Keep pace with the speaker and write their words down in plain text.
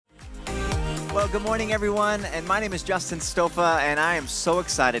Well, good morning, everyone, and my name is Justin Stofa, and I am so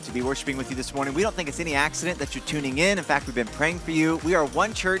excited to be worshiping with you this morning. We don't think it's any accident that you're tuning in. In fact, we've been praying for you. We are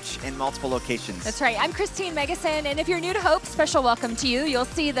one church in multiple locations. That's right. I'm Christine Megason, and if you're new to Hope, special welcome to you. You'll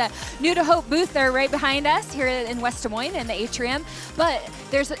see the New to Hope booth there right behind us here in West Des Moines in the atrium, but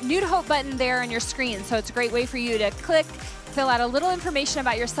there's a New to Hope button there on your screen, so it's a great way for you to click, fill out a little information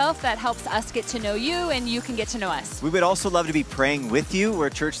about yourself that helps us get to know you, and you can get to know us. We would also love to be praying with you. We're a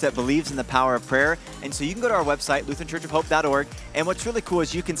church that believes in the power of prayer, and so you can go to our website, lutheranchurchofhope.org, and what's really cool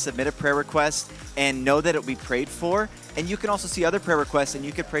is you can submit a prayer request and know that it will be prayed for, and you can also see other prayer requests, and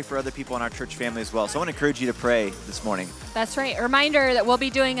you can pray for other people in our church family as well. So I want to encourage you to pray this morning. That's right. A reminder that we'll be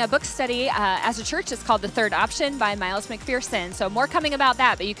doing a book study as a church. It's called The Third Option by Miles McPherson. So more coming about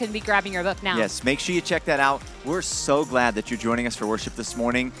that, but you can be grabbing your book now. Yes, make sure you check that out. We're so glad that you're joining us for worship this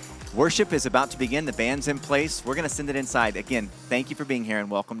morning. Worship is about to begin. The band's in place. We're going to send it inside. Again, thank you for being here, and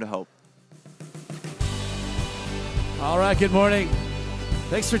welcome to Hope. All right, good morning.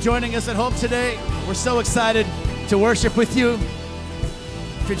 Thanks for joining us at Hope today. We're so excited to worship with you.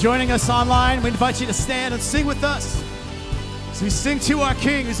 If you're joining us online, we invite you to stand and sing with us. So we sing to our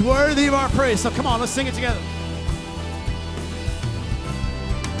King who's worthy of our praise. So come on, let's sing it together.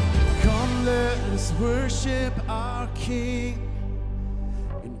 Come, let us worship our King.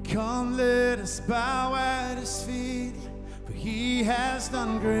 And come, let us bow at his feet. For he has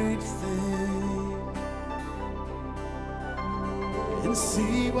done great things. And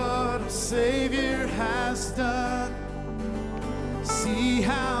see what our Savior has done. See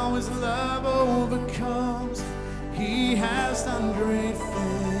how his love overcomes. He has done great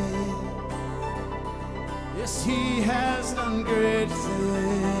things. Yes, he has done great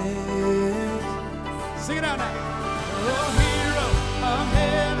things. Sing it out now. Oh, hero of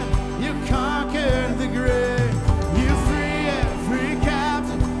heaven, you conquered the grave. You free every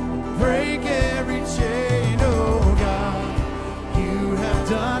captive, break every chain. Oh God, you have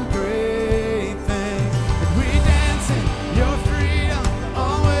done great things. And we dance in your freedom,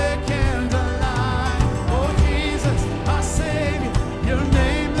 awakened alive. Oh Jesus, our Savior, your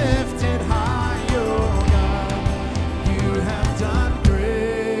name lifted high. Oh God, you have done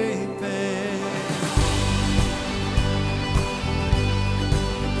great things.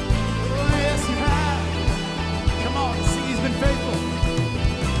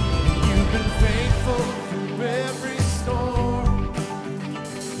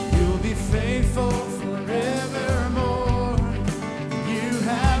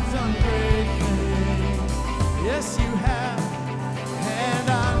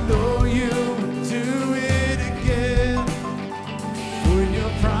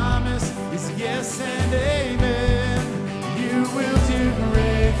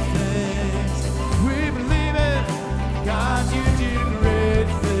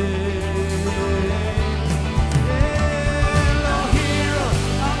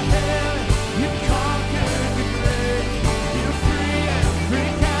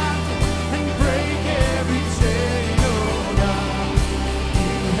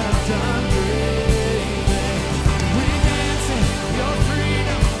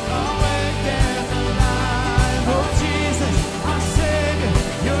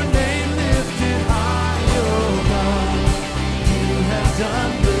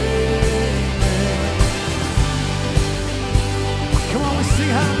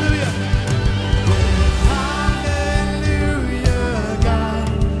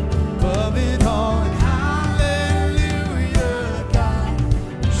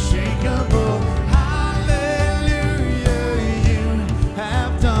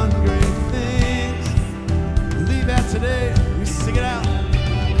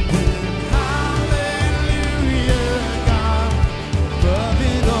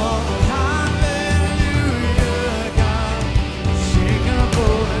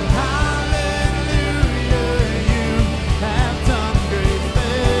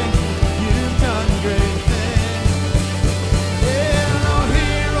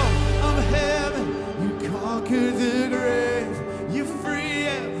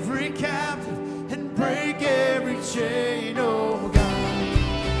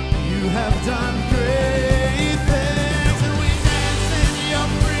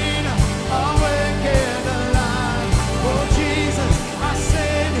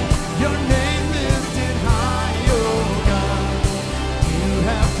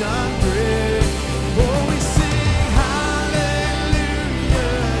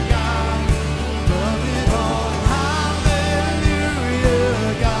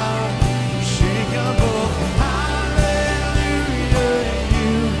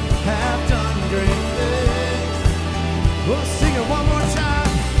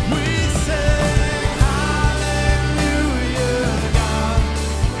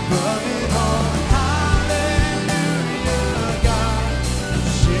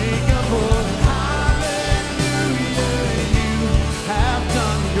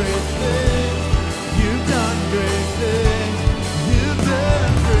 great things. You've done great things. You've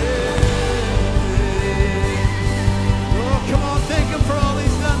done great things. Oh, come on, thank him for all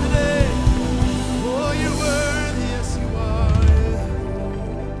he's done today. Oh, you're worthy, yes you are.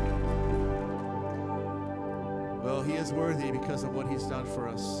 Well, he is worthy because of what he's done for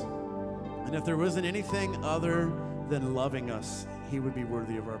us. And if there wasn't anything other than loving us, he would be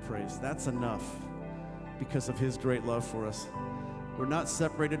worthy of our praise. That's enough because of his great love for us. We're not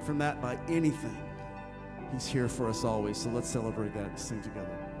separated from that by anything. He's here for us always. So let's celebrate that and sing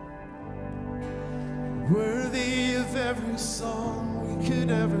together. Worthy of every song we could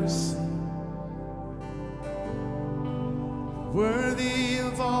ever sing. Worthy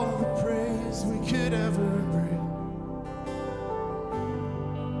of all the praise we could ever bring.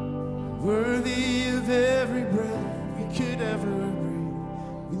 Worthy of every breath we could ever breathe.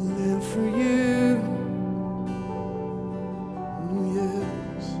 We live for you. Oh,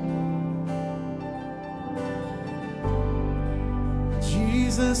 yes.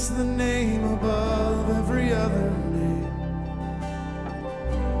 Jesus, the name above every other name.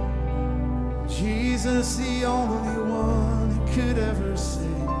 Jesus, the only one who could ever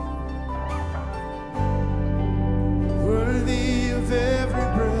save. Worthy of every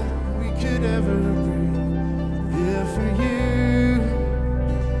breath could ever breathe. Live for you.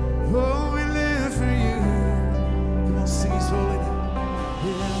 Oh, we live for you. Come on, sing his holy name.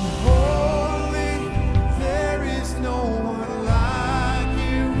 And holy, there is no one like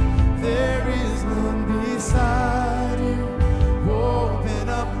you. There is none beside you. Open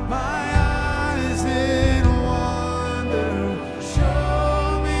up my eyes in wonder.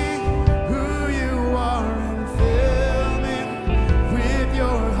 Show me who you are and fill me with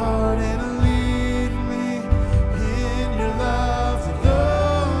your heart and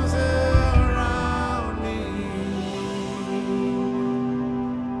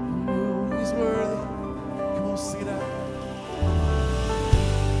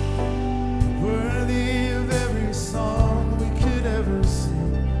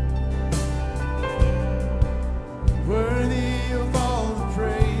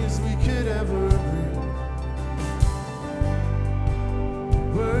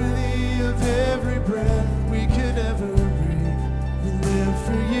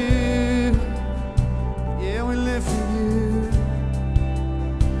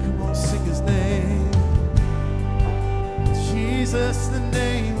Jesus, the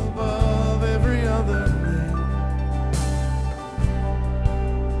name above every other name.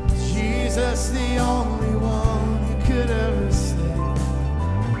 Jesus, the only one who could ever save.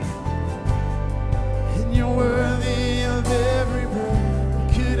 And you're worthy of every breath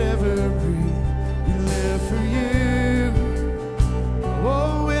we could ever breathe. We live for you.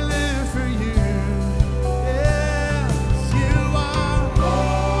 Oh, we live for you. Yes, you are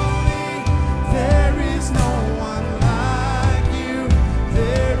holy. There is no one like you.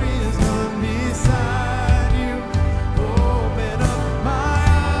 There is none beside you. Open up my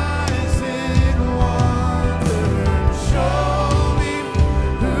eyes in wonder. Show me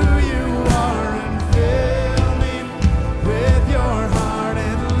who you are and fill me with your heart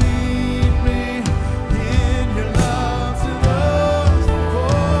and lead me in your love to those who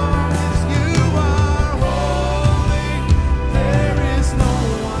yes, you are holy. There is no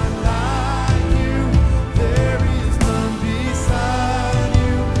one like you. There is none beside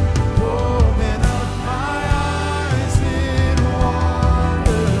you. Open up my eyes in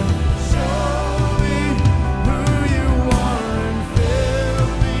wonder. Show me who you are and fill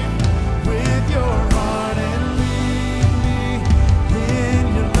me with your heart and lead me in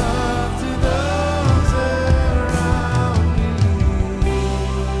your love to those around me.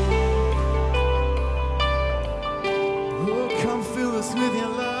 Oh, come fill us with your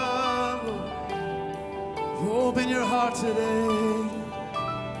love, Lord. Open your heart today.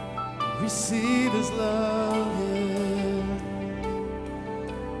 Receive his love, yeah.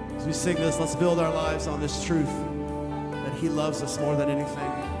 As we sing this, let's build our lives on this truth that he loves us more than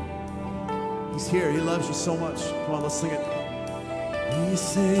anything. He's here. He loves you so much. Come on, let's sing it. We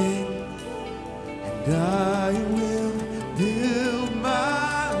sing, and I will build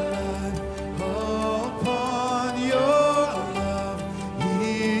my life upon your love.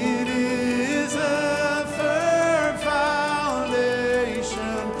 It is a firm foundation,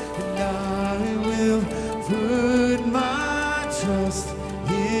 and I will put my trust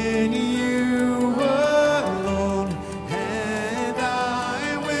in you alone, and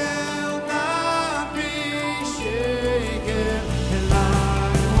I will not be shaken, and I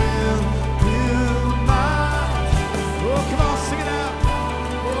will build my. Oh, come on, sing it out.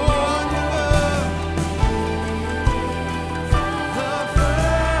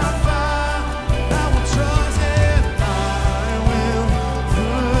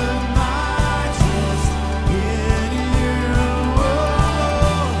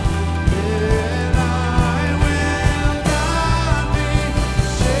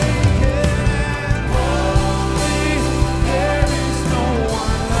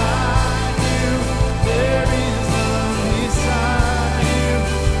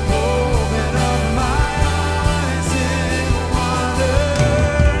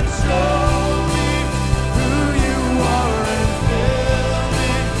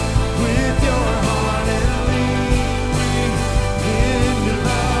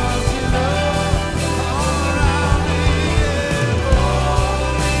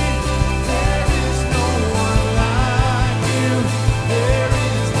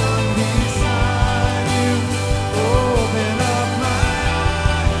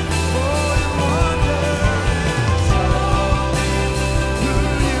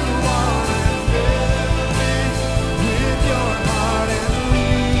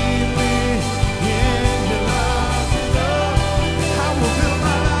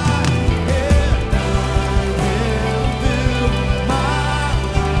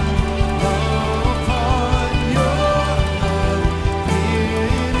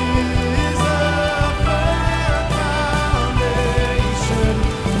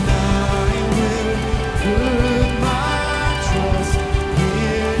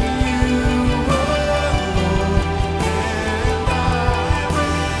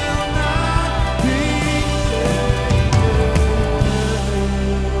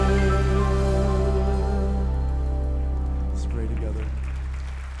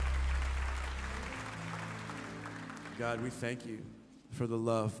 God, we thank you for the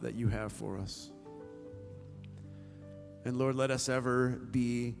love that you have for us. And Lord, let us ever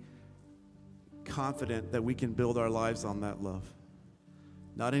be confident that we can build our lives on that love.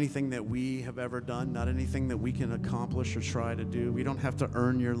 Not anything that we have ever done, not anything that we can accomplish or try to do. We don't have to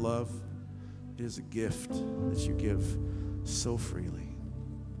earn your love. It is a gift that you give so freely.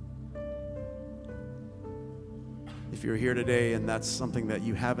 If you're here today and that's something that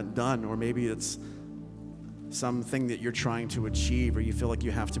you haven't done, or maybe it's something that you're trying to achieve, or you feel like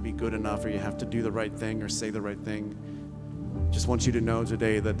you have to be good enough, or you have to do the right thing or say the right thing, just want you to know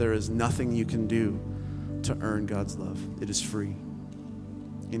today that there is nothing you can do to earn God's love. It is free.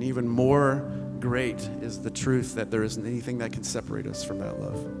 And even more great is the truth that there isn't anything that can separate us from that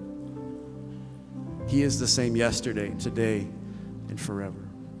love. He is the same yesterday, today, and forever.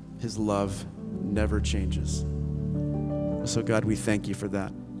 His love never changes. So God, we thank you for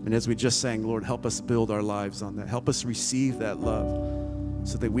that. And as we just sang, Lord, help us build our lives on that. Help us receive that love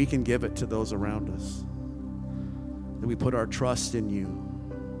so that we can give it to those around us. That we put our trust in you.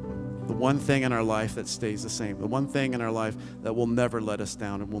 The one thing in our life that stays the same. The one thing in our life that will never let us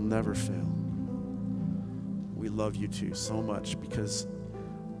down and will never fail. We love you too so much because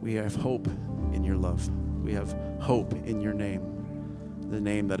we have hope in your love. We have hope in your name. The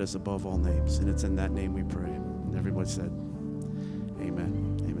name that is above all names. And it's in that name we pray. And everybody said, amen.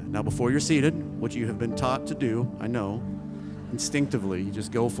 Amen. Now, before you're seated, what you have been taught to do, I know, instinctively, you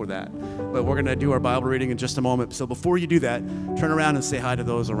just go for that. But we're going to do our Bible reading in just a moment. So before you do that, turn around and say hi to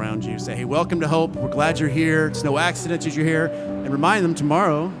those around you. Say, hey, welcome to Hope. We're glad you're here. It's no accident that you're here. And remind them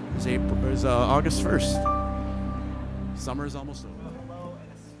tomorrow is August 1st. Summer is almost over. Hello,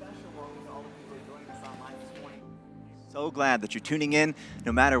 and a special welcome to all the people who are joining us online this morning. So glad that you're tuning in.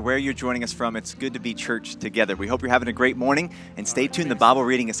 No matter where you're joining us from, it's good to be church together. We hope you're having a great morning, and stay tuned. The Bible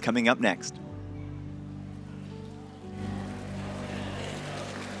reading is coming up next.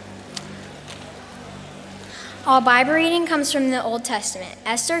 Our Bible reading comes from the Old Testament,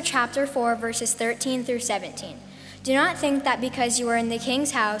 Esther chapter 4, verses 13 through 17. Do not think that because you are in the king's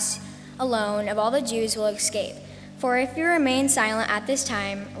house alone of all the Jews will escape. For if you remain silent at this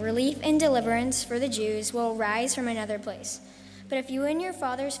time, relief and deliverance for the Jews will rise from another place. But if you and your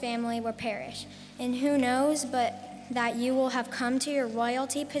father's family will perish, and who knows but that you will have come to your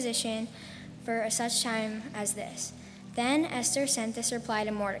royalty position for such time as this. Then Esther sent this reply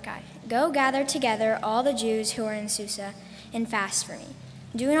to Mordecai. Go gather together all the Jews who are in Susa and fast for me.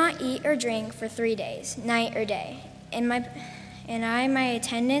 Do not eat or drink for 3 days, night or day. And my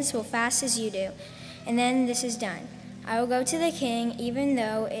attendants will fast as you do. And then this is done. I will go to the king, even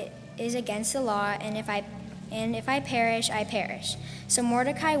though it is against the law, and if I perish, I perish. So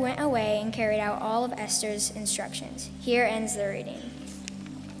Mordecai went away and carried out all of Esther's instructions. Here ends the reading.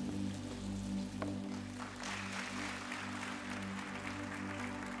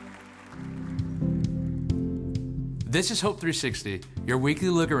 This is Hope 360, your weekly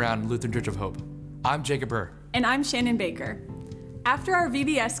look around Lutheran Church of Hope. I'm Jacob Burr. And I'm Shannon Baker. After our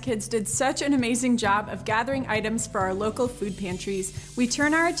VBS kids did such an amazing job of gathering items for our local food pantries, we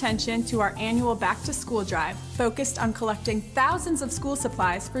turn our attention to our annual Back to School drive, focused on collecting thousands of school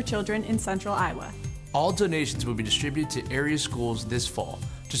supplies for children in Central Iowa. All donations will be distributed to area schools this fall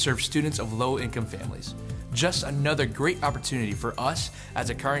to serve students of low-income families. Just another great opportunity for us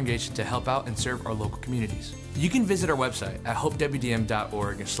as a congregation to help out and serve our local communities. You can visit our website at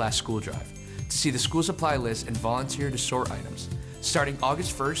hopewdm.org/schooldrive to see the school supply list and volunteer to sort items. Starting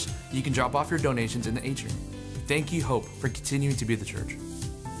August 1st, you can drop off your donations in the atrium. Thank you, Hope, for continuing to be the church.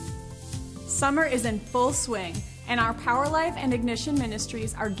 Summer is in full swing, and our Power Life and Ignition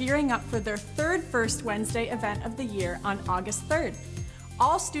Ministries are gearing up for their third First Wednesday event of the year on August 3rd.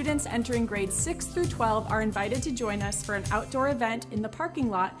 All students entering grades 6 through 12 are invited to join us for an outdoor event in the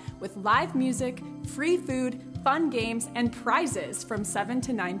parking lot with live music, free food, fun games, and prizes from 7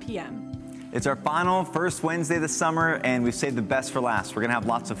 to 9 p.m. It's our final first Wednesday of the summer, and we've saved the best for last. We're going to have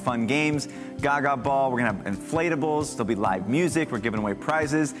lots of fun games, Gaga Ball, we're going to have inflatables, there'll be live music, we're giving away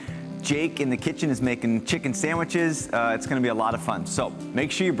prizes. Jake in the kitchen is making chicken sandwiches. It's going to be a lot of fun. So make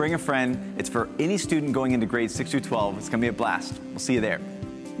sure you bring a friend. It's for any student going into grades 6 through 12. It's going to be a blast. We'll see you there.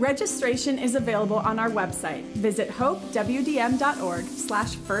 Registration is available on our website. Visit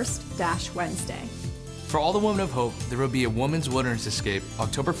hopewdm.org/first-Wednesday. For all the women of Hope, there will be a Women's Wilderness Escape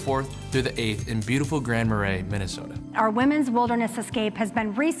October 4th through the 8th in beautiful Grand Marais, Minnesota. Our Women's Wilderness Escape has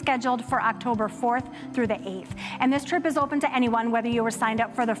been rescheduled for October 4th through the 8th. And this trip is open to anyone, whether you were signed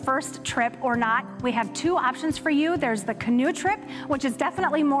up for the first trip or not. We have two options for you. There's the canoe trip, which is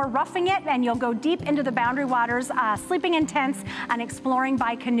definitely more roughing it, and you'll go deep into the boundary waters, sleeping in tents and exploring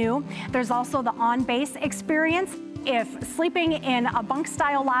by canoe. There's also the on-base experience. If sleeping in a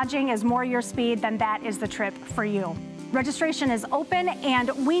bunk-style lodging is more your speed, then that is the trip for you. Registration is open, and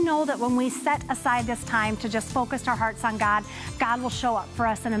we know that when we set aside this time to just focus our hearts on God, God will show up for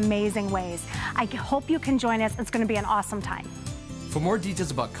us in amazing ways. I hope you can join us. It's going to be an awesome time. For more details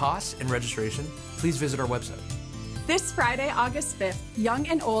about costs and registration, please visit our website. This Friday, August 5th, young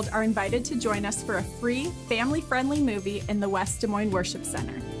and old are invited to join us for a free, family-friendly movie in the West Des Moines Worship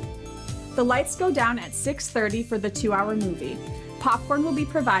Center. The lights go down at 6:30 for the 2-hour movie. Popcorn will be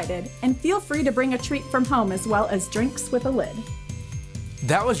provided, and feel free to bring a treat from home as well as drinks with a lid.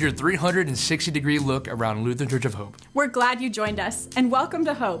 That was your 360-degree look around Lutheran Church of Hope. We're glad you joined us, and welcome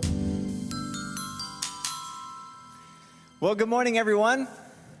to Hope. Well, good morning, everyone.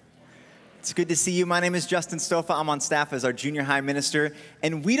 It's good to see you. My name is Justin Stofa. I'm on staff as our junior high minister,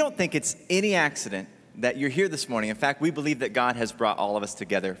 and we don't think it's any accident that you're here this morning. In fact, we believe that God has brought all of us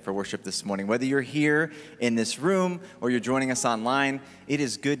together for worship this morning. Whether you're here in this room or you're joining us online, it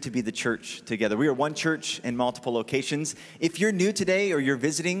is good to be the church together. We are one church in multiple locations. If you're new today or you're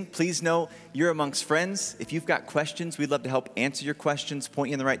visiting, please know you're amongst friends. If you've got questions, we'd love to help answer your questions, point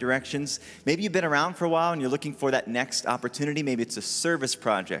you in the right directions. Maybe you've been around for a while and you're looking for that next opportunity. Maybe it's a service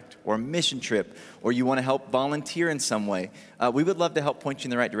project or a mission trip, or you want to help volunteer in some way. We would love to help point you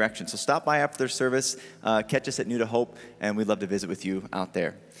in the right direction. So stop by after service, catch us at New to Hope, and we'd love to visit with you out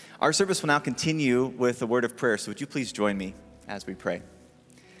there. Our service will now continue with a word of prayer. So would you please join me as we pray?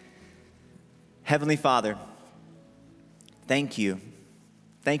 Heavenly Father, thank you.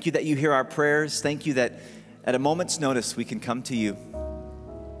 Thank you that you hear our prayers. Thank you that at a moment's notice we can come to you.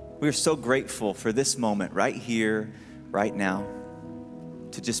 We are so grateful for this moment right here, right now,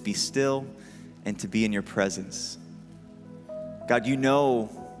 to just be still and to be in your presence. God, you know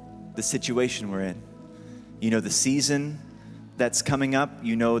the situation we're in. You know the season that's coming up.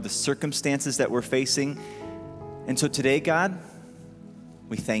 You know the circumstances that we're facing. And so today, God,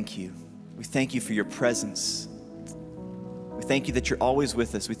 we thank you. We thank you for your presence. We thank you that you're always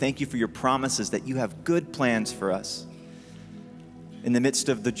with us. We thank you for your promises that you have good plans for us. In the midst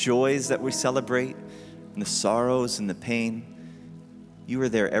of the joys that we celebrate, and the sorrows and the pain, you are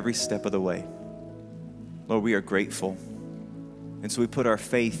there every step of the way. Lord, we are grateful. And so we put our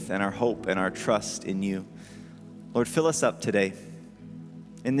faith and our hope and our trust in you. Lord, fill us up today.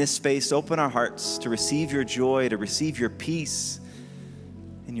 In this space, open our hearts to receive your joy, to receive your peace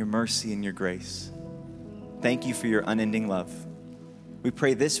and your mercy and your grace. Thank you for your unending love. We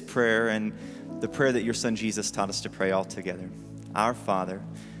pray this prayer and the prayer that your son Jesus taught us to pray all together. Our Father,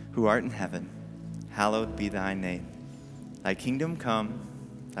 who art in heaven, hallowed be thy name. Thy kingdom come,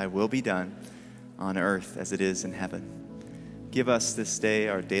 thy will be done, on earth as it is in heaven. Give us this day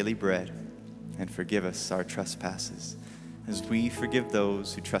our daily bread, and forgive us our trespasses, as we forgive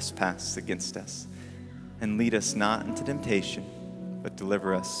those who trespass against us. And lead us not into temptation, but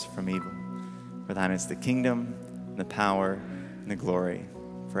deliver us from evil. For thine is the kingdom, and the power, and the glory,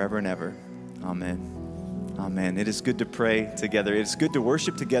 forever and ever. Amen. Amen. It is good to pray together. It is good to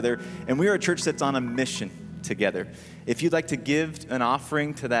worship together. And we are a church that's on a mission together. If you'd like to give an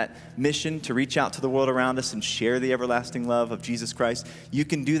offering to that mission to reach out to the world around us and share the everlasting love of Jesus Christ, you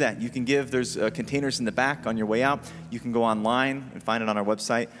can do that. You can give. There's containers in the back on your way out. You can go online and find it on our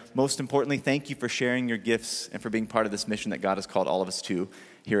website. Most importantly, thank you for sharing your gifts and for being part of this mission that God has called all of us to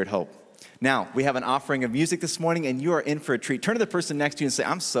here at Hope. Now, we have an offering of music this morning, and you are in for a treat. Turn to the person next to you and say,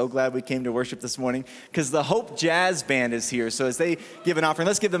 I'm so glad we came to worship this morning, because the Hope Jazz Band is here. So as they give an offering,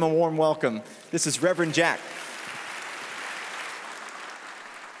 let's give them a warm welcome. This is Reverend Jack.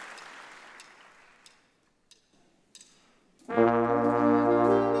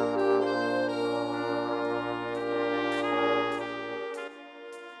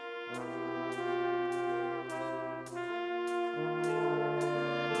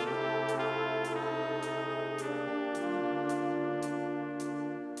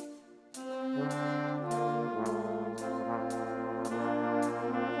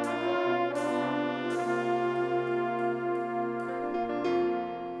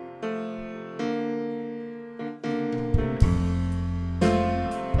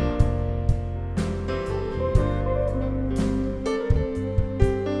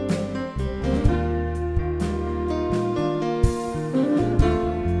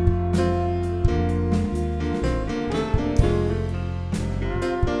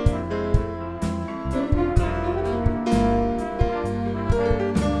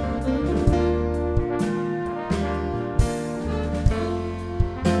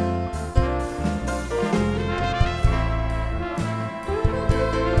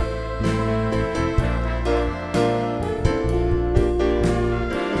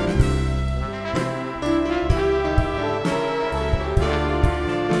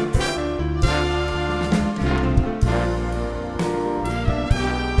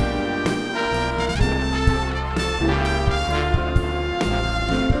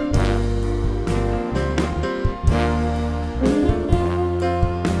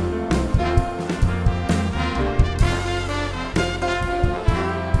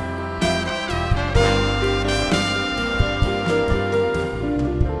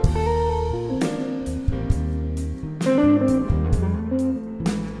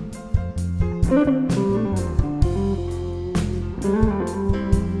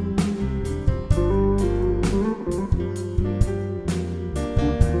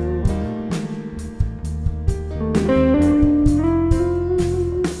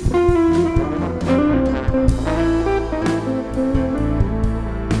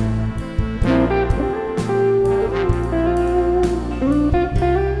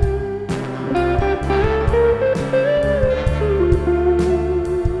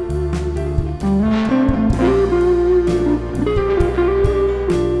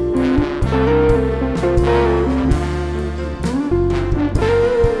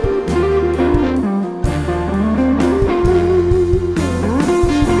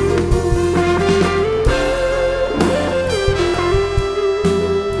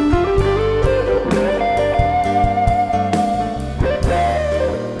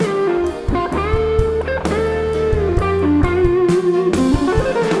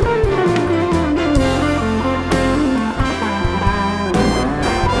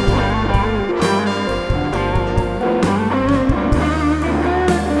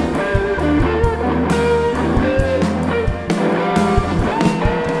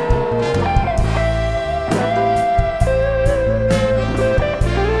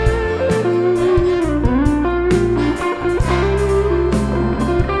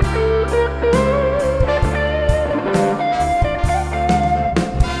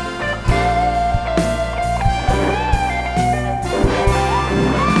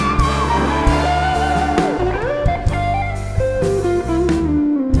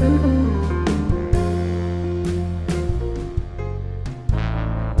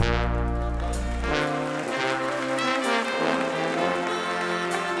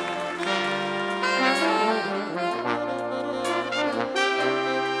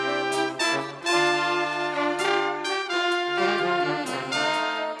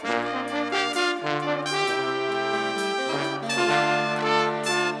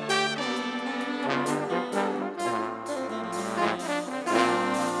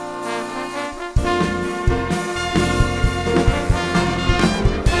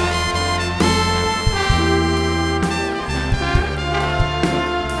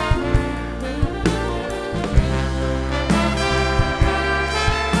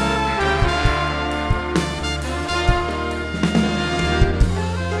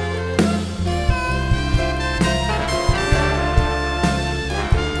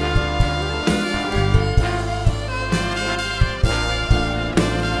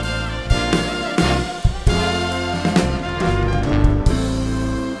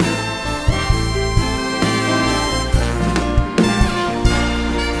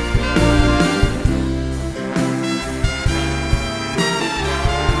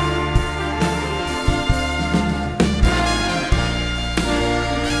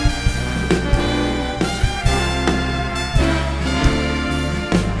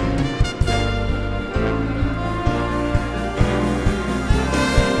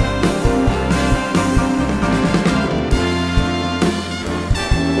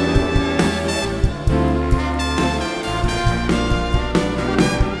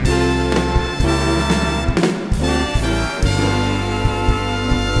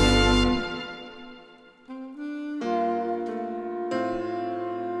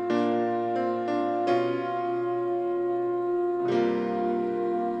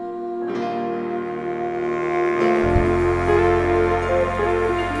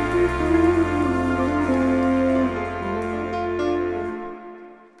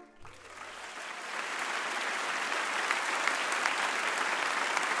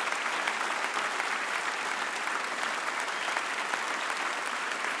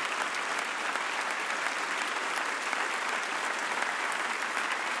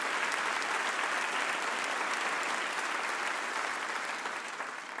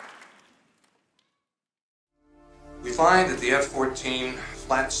 find that the F-14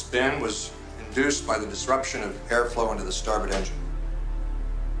 flat spin was induced by the disruption of airflow into the starboard engine.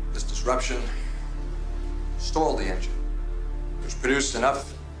 This disruption stalled the engine, which produced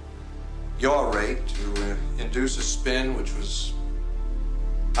enough yaw rate to induce a spin which was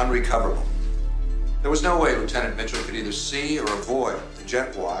unrecoverable. There was no way Lieutenant Mitchell could either see or avoid the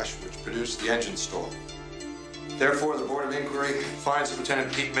jet wash which produced the engine stall. Therefore, the Board of Inquiry finds that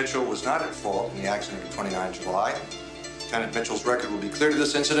Lieutenant Pete Mitchell was not at fault in the accident of 29 July. Lieutenant Mitchell's record will be cleared of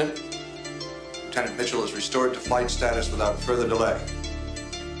this incident. Lieutenant Mitchell is restored to flight status without further delay.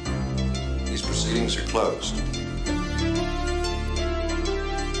 These proceedings are closed.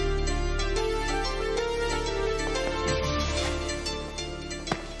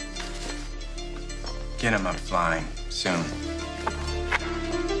 Get him up flying soon.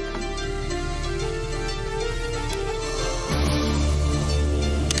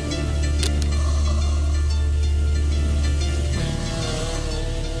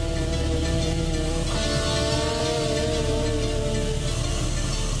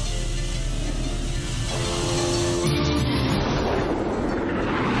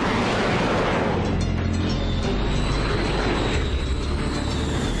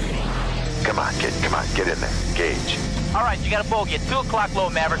 Get in there. Engage. All right, you got a bogey at 2 o'clock low,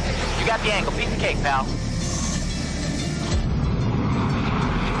 Maverick. You got the angle. Piece of cake, pal.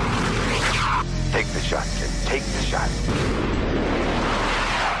 Take the shot, kid. Take the shot.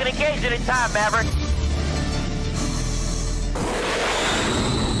 You can engage any time, Maverick.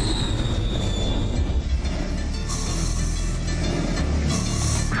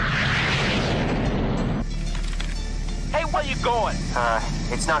 Hey, where you going?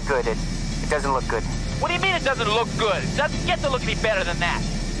 It's not good. It doesn't look good. What do you mean it doesn't look good? It doesn't get to look any better than that.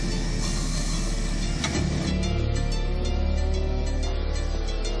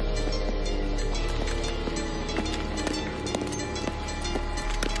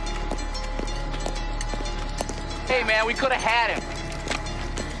 Hey, man, we could have had him.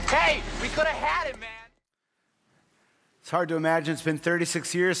 Hey, we could have had him, man. It's hard to imagine. It's been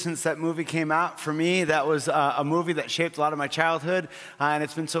 36 years since that movie came out. For me, that was a movie that shaped a lot of my childhood. And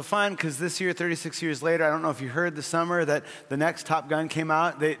it's been so fun because this year, 36 years later, I don't know if you heard this summer that the next Top Gun came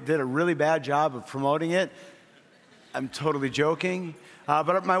out. They did a really bad job of promoting it. I'm totally joking.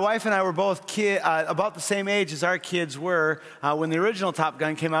 But my wife and I were both about the same age as our kids were when the original Top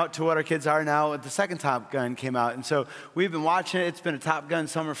Gun came out to what our kids are now when the second Top Gun came out. And so we've been watching it. It's been a Top Gun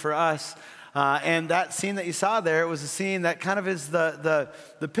summer for us. And that scene that you saw there was a scene that kind of is the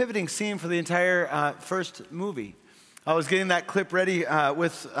pivoting scene for the entire first movie. I was getting that clip ready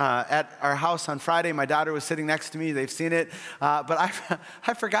at our house on Friday. My daughter was sitting next to me. They've seen it. But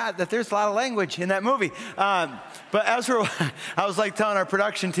I forgot that there's a lot of language in that movie. But as I was like telling our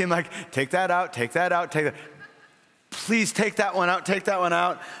production team, like, take that out, take that out, take that. Please take that one out, take that one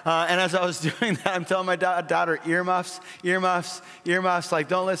out. And as I was doing that, I'm telling my daughter, earmuffs, earmuffs, earmuffs, like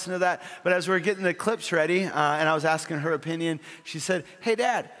don't listen to that. But as we were getting the clips ready, and I was asking her opinion, she said, hey,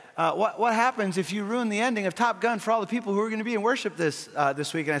 Dad, what happens if you ruin the ending of Top Gun for all the people who are going to be in worship this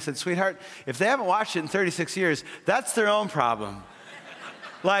week? And I said, sweetheart, if they haven't watched it in 36 years, that's their own problem.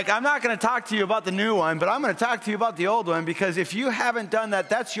 Like, I'm not going to talk to you about the new one, but I'm going to talk to you about the old one, because if you haven't done that,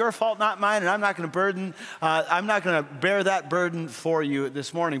 that's your fault, not mine, and I'm not going to bear that burden for you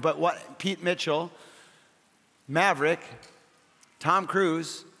this morning. But what Pete Mitchell, Maverick, Tom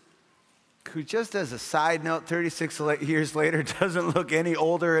Cruise, who just as a side note, 36 years later, doesn't look any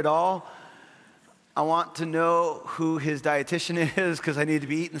older at all. I want to know who his dietitian is, because I need to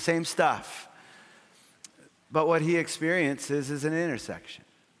be eating the same stuff. But what he experiences is an intersection.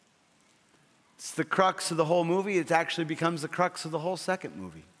 It's the crux of the whole movie. It actually becomes the crux of the whole second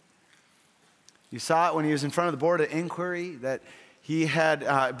movie. You saw it when he was in front of the Board of Inquiry, that he had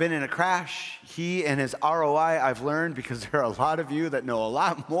been in a crash. He and his ROI, I've learned, because there are a lot of you that know a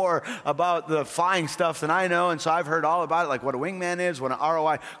lot more about the flying stuff than I know, and so I've heard all about it, like what a wingman is, what an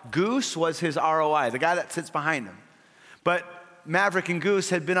ROI. Goose was his ROI, the guy that sits behind him. But Maverick and Goose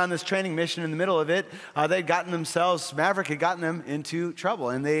had been on this training mission. In the middle of it, Maverick had gotten them into trouble,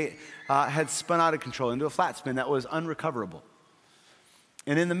 and they had spun out of control into a flat spin that was unrecoverable.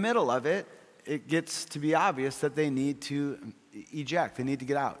 And in the middle of it, it gets to be obvious that they need to eject, they need to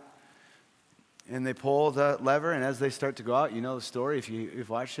get out. And they pull the lever, and as they start to go out, you know the story, if you've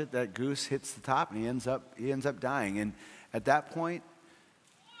watched it, that Goose hits the top, and he ends up dying. And at that point,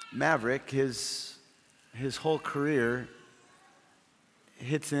 Maverick, his whole career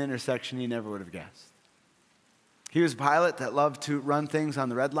hits an intersection he never would have guessed. He was a pilot that loved to run things on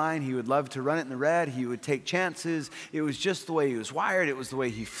the red line. He would love to run it in the red. He would take chances. It was just the way he was wired. It was the way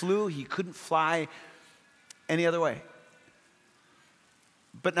he flew. He couldn't fly any other way.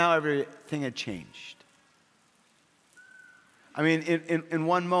 But now everything had changed. I mean, in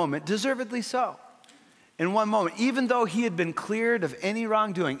one moment, deservedly so. In one moment, even though he had been cleared of any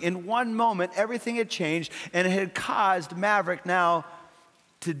wrongdoing, in one moment, everything had changed, and it had caused Maverick now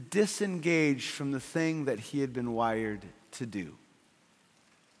to disengage from the thing that he had been wired to do.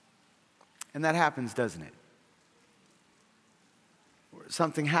 And that happens, doesn't it?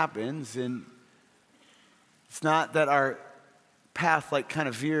 Something happens, and it's not that our path like kind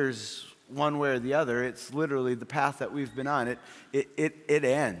of veers one way or the other. It's literally the path that we've been on. It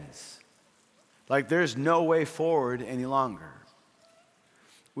ends. Like there's no way forward any longer.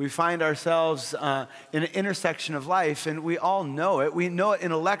 We find ourselves in an intersection of life, and we all know it. We know it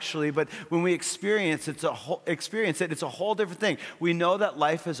intellectually, but when we experience it, it's a whole different thing. We know that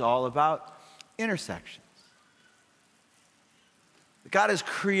life is all about intersections. God has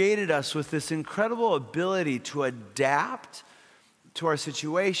created us with this incredible ability to adapt to our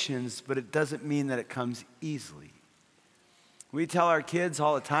situations, but it doesn't mean that it comes easily. We tell our kids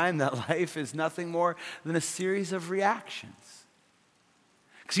all the time that life is nothing more than a series of reactions.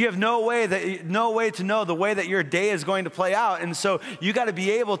 Because you have no way to know the way that your day is going to play out, and so you got to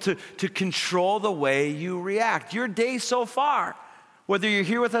be able to control the way you react. Your day so far, whether you're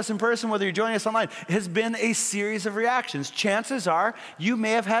here with us in person, whether you're joining us online, has been a series of reactions. Chances are you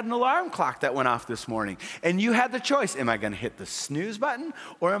may have had an alarm clock that went off this morning, and you had the choice, am I going to hit the snooze button,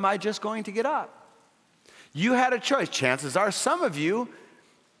 or am I just going to get up? You had a choice. Chances are some of you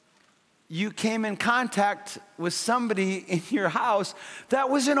came in contact with somebody in your house that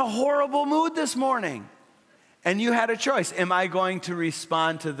was in a horrible mood this morning, and you had a choice. Am I going to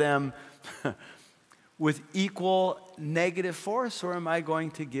respond to them with equal negative force, or am I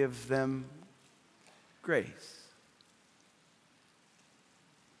going to give them grace?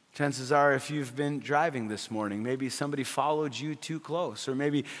 Chances are, if you've been driving this morning, maybe somebody followed you too close, or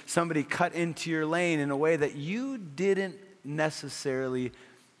maybe somebody cut into your lane in a way that you didn't necessarily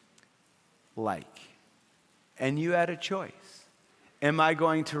like. And you had a choice. Am I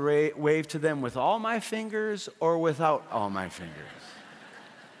going to wave to them with all my fingers or without all my fingers?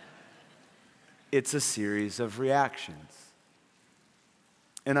 It's a series of reactions.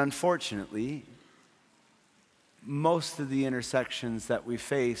 And unfortunately, most of the intersections that we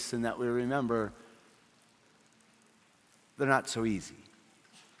face and that we remember, they're not so easy.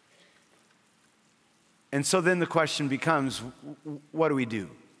 And so then the question becomes, what do we do?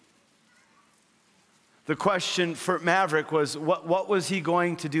 The question for Maverick was, what was he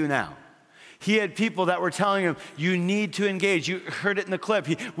going to do now? He had people that were telling him, you need to engage. You heard it in the clip.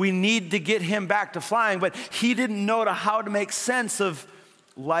 We need to get him back to flying, but he didn't know how to make sense of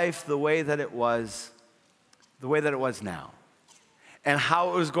life the way that it was now. And how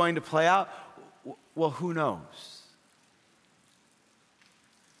it was going to play out, well, who knows?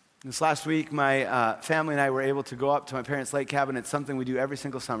 This last week, my family and I were able to go up to my parents' lake cabin. It's something we do every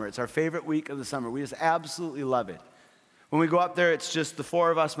single summer. It's our favorite week of the summer. We just absolutely love it. When we go up there, it's just the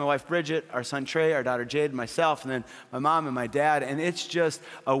four of us, my wife Bridget, our son Trey, our daughter Jade, myself, and then my mom and my dad. And it's just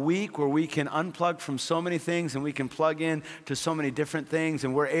a week where we can unplug from so many things and we can plug in to so many different things.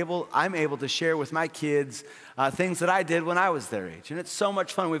 And I'm able to share with my kids things that I did when I was their age. And it's so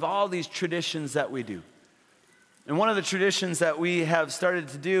much fun. We have all these traditions that we do. And one of the traditions that we have started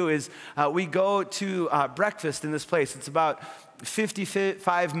to do is we go to breakfast in this place. It's about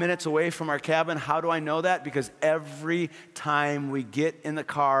 55 minutes away from our cabin. How do I know that? Because every time we get in the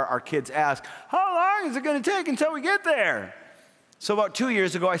car, our kids ask, how long is it going to take until we get there? So about 2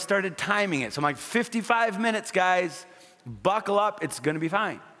 years ago, I started timing it. So I'm like, 55 minutes, guys. Buckle up. It's going to be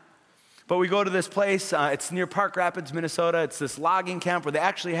fine. But we go to this place. It's near Park Rapids, Minnesota. It's this logging camp where they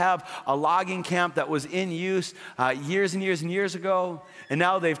actually have a logging camp that was in use years and years and years ago. And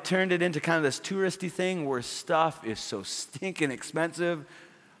now they've turned it into kind of this touristy thing where stuff is so stinking expensive.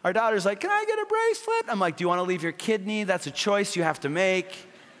 Our daughter's like, can I get a bracelet? I'm like, do you want to leave your kidney? That's a choice you have to make.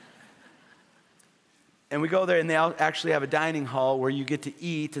 And we go there, and they actually have a dining hall where you get to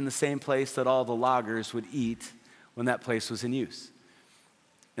eat in the same place that all the loggers would eat when that place was in use.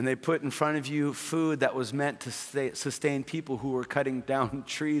 And they put in front of you food that was meant to sustain people who were cutting down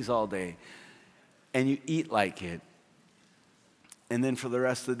trees all day. And you eat like it. And then for the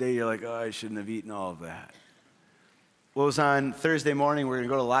rest of the day, you're like, oh, I shouldn't have eaten all of that. Well, it was on Thursday morning. We're going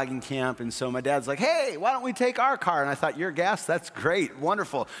to go to logging camp. And so my dad's like, hey, why don't we take our car? And I thought, your gas? That's great.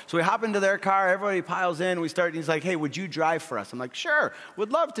 Wonderful. So we hop into their car. Everybody piles in. We start. And he's like, hey, would you drive for us? I'm like, sure.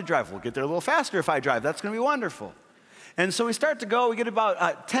 Would love to drive. We'll get there a little faster if I drive. That's going to be wonderful. And so we start to go. We get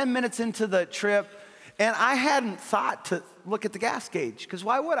about 10 minutes into the trip. And I hadn't thought to look at the gas gauge, because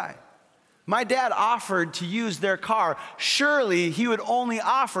why would I? My dad offered to use their car. Surely he would only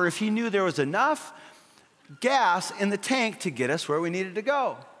offer if he knew there was enough gas in the tank to get us where we needed to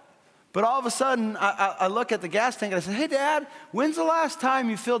go. But all of a sudden, I look at the gas tank and I said, hey, Dad, when's the last time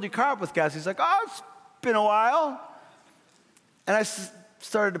you filled your car up with gas? He's like, oh, it's been a while. And I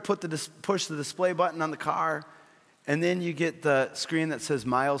started to push the display button on the car. And then you get the screen that says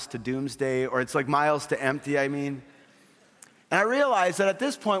miles to doomsday, or it's like miles to empty, I mean. And I realized that at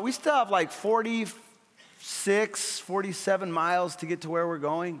this point, we still have like 46, 47 miles to get to where we're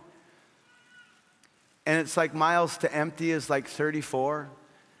going. And it's like miles to empty is like 34.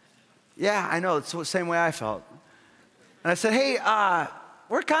 Yeah, I know, it's the same way I felt. And I said, hey,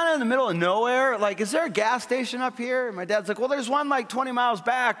 we're kind of in the middle of nowhere. Like, is there a gas station up here? And my dad's like, well, there's one like 20 miles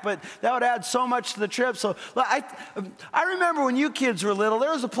back, but that would add so much to the trip. So I remember when you kids were little,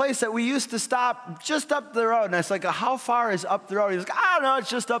 there was a place that we used to stop just up the road. And I was like, how far is up the road? He's like, I don't know, it's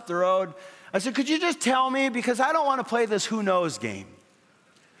just up the road. I said, could you just tell me? Because I don't want to play this who knows game.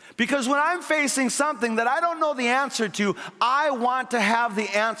 Because when I'm facing something that I don't know the answer to, I want to have the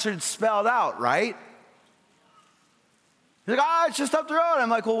answer spelled out, right? He's like, oh, it's just up the road. I'm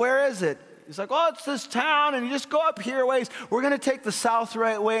like, well, where is it? He's like, oh, it's this town, and you just go up here a ways. We're going to take the south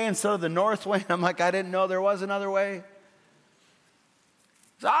right way instead of the north way. And I'm like, I didn't know there was another way.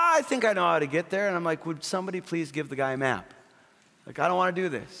 So, I think I know how to get there. And I'm like, would somebody please give the guy a map? Like, I don't want to do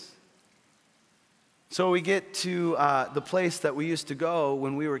this. So we get to the place that we used to go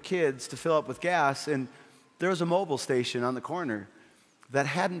when we were kids to fill up with gas, and there was a mobile station on the corner that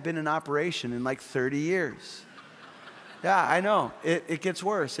hadn't been in operation in like 30 years. Yeah, I know. It gets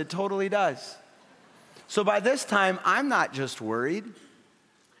worse. It totally does. So by this time, I'm not just worried.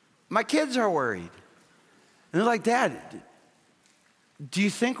 My kids are worried. And they're like, Dad, do you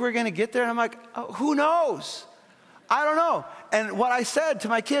think we're going to get there? And I'm like, oh, who knows? I don't know. And what I said to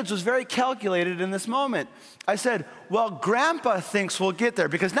my kids was very calculated in this moment. I said, well, Grandpa thinks we'll get there,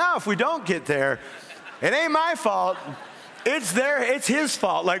 because now if we don't get there, it ain't my fault. It's his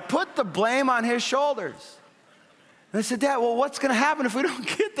fault. Like, put the blame on his shoulders. And I said, Dad, well, what's going to happen if we don't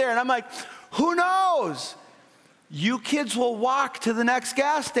get there? And I'm like, who knows? You kids will walk to the next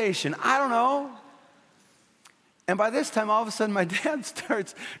gas station. I don't know. And by this time, all of a sudden, my dad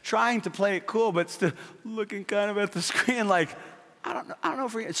starts trying to play it cool, but still looking kind of at the screen like, I don't know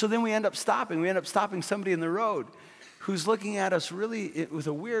if we're... So then we end up stopping. We end up stopping somebody in the road who's looking at us really with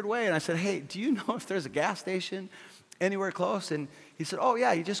a weird way. And I said, hey, do you know if there's a gas station anywhere close? And he said, oh,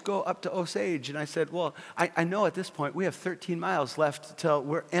 yeah, you just go up to Osage. And I said, well, I know at this point we have 13 miles left till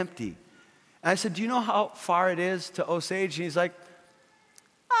we're empty. And I said, do you know how far it is to Osage? And he's like,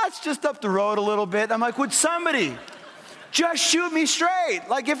 it's just up the road a little bit. I'm like, would somebody just shoot me straight?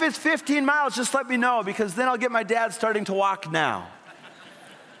 Like, if it's 15 miles, just let me know, because then I'll get my dad starting to walk now.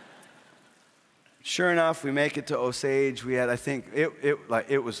 Sure enough, we make it to Osage. We had, I think,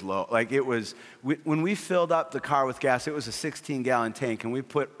 it was low. Like, it was, when we filled up the car with gas, it was a 16-gallon tank, and we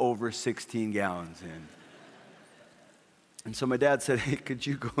put over 16 gallons in. And so my dad said, hey, could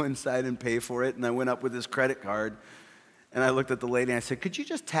you go inside and pay for it? And I went up with his credit card, and I looked at the lady, and I said, could you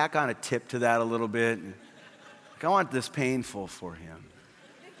just tack on a tip to that a little bit? Like, I want this painful for him.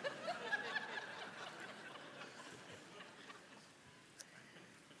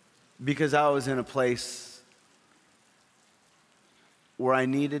 Because I was in a place where I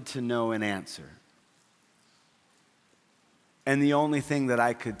needed to know an answer. And the only thing that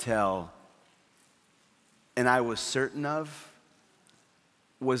I could tell, and I was certain of,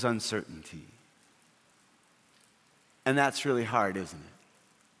 was uncertainty. And that's really hard, isn't it?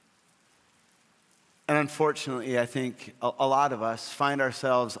 And unfortunately, I think a lot of us find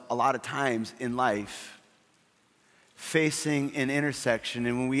ourselves a lot of times in life facing an intersection,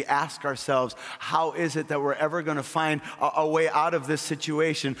 and when we ask ourselves, how is it that we're ever going to find a way out of this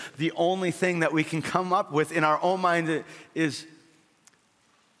situation, the only thing that we can come up with in our own mind is,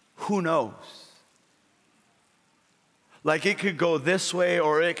 who knows? Like, it could go this way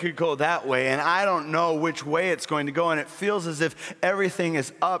or it could go that way, and I don't know which way it's going to go, and it feels as if everything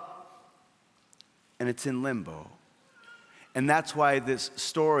is up and it's in limbo. And that's why this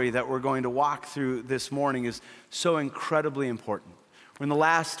story that we're going to walk through this morning is so incredibly important. We're in the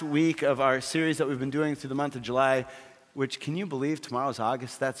last week of our series that we've been doing through the month of July, which, can you believe tomorrow's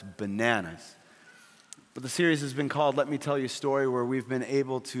August? That's bananas. But the series has been called Let Me Tell You a Story, where we've been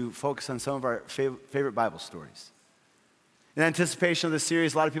able to focus on some of our favorite Bible stories. In anticipation of this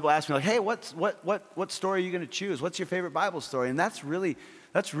series, a lot of people ask me, like, hey, what story are you going to choose? What's your favorite Bible story? And that's really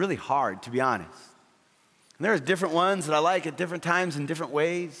hard, to be honest. And there's different ones that I like at different times in different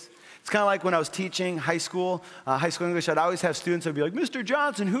ways. It's kind of like when I was teaching high school English, I'd always have students that would be like, Mr.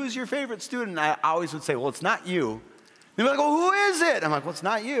 Johnson, who's your favorite student? And I always would say, well, it's not you. They'd be like, well, who is it? I'm like, well, it's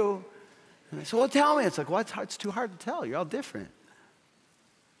not you. And they say, well, tell me. It's like, well, it's too hard to tell. You're all different.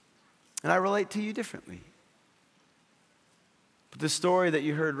 And I relate to you differently. But the story that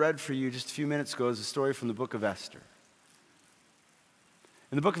you heard read for you just a few minutes ago is a story from the book of Esther.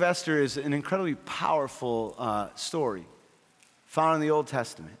 And the book of Esther is an incredibly powerful story found in the Old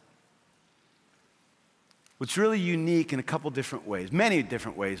Testament. What's really unique in a couple different ways, many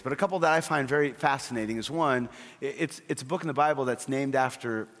different ways, but a couple that I find very fascinating is one, it's a book in the Bible that's named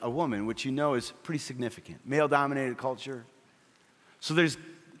after a woman, which you know is pretty significant. Male-dominated culture. So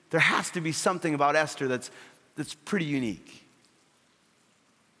there has to be something about Esther that's pretty unique.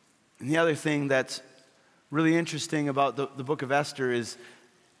 And the other thing that's really interesting about the book of Esther is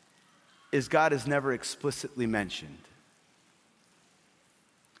God is never explicitly mentioned,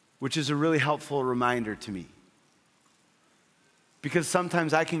 which is a really helpful reminder to me. Because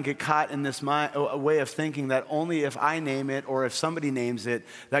sometimes I can get caught in this way of thinking that only if I name it or if somebody names it,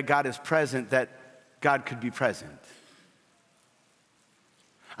 that God is present, that God could be present.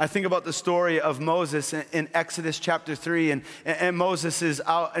 I think about the story of Moses in Exodus chapter 3, and Moses is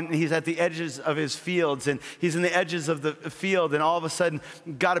out, and he's at the edges of his fields, and he's in the edges of the field, and all of a sudden,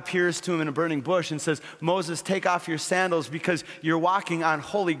 God appears to him in a burning bush and says, Moses, take off your sandals because you're walking on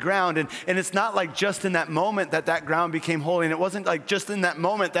holy ground, and it's not like just in that moment that ground became holy, and it wasn't like just in that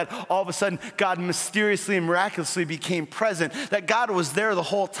moment that all of a sudden, God mysteriously and miraculously became present, that God was there the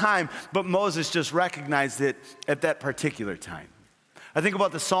whole time, but Moses just recognized it at that particular time. I think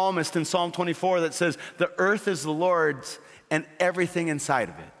about the psalmist in Psalm 24 that says, the earth is the Lord's and everything inside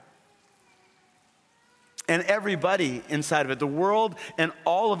of it. And everybody inside of it, the world and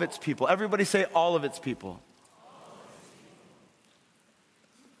all of its people. Everybody say all of its people.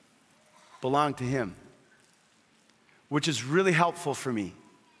 Belong to him, which is really helpful for me.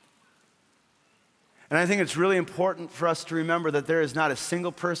 And I think it's really important for us to remember that there is not a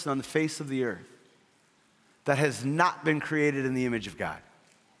single person on the face of the earth that has not been created in the image of God.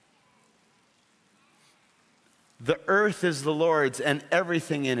 The earth is the Lord's and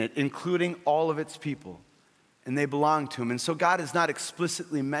everything in it, including all of its people, and they belong to him. And so God is not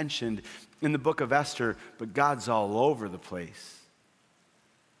explicitly mentioned in the book of Esther, but God's all over the place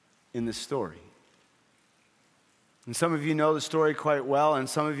in this story. And some of you know the story quite well, and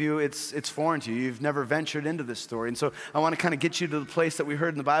some of you, it's foreign to you. You've never ventured into this story. And so I want to kind of get you to the place that we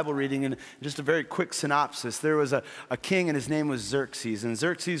heard in the Bible reading, and just a very quick synopsis. There was a king, and his name was Xerxes. And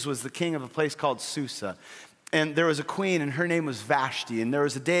Xerxes was the king of a place called Susa. And there was a queen, and her name was Vashti. And there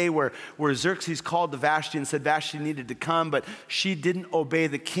was a day where Xerxes called to Vashti and said Vashti needed to come, but she didn't obey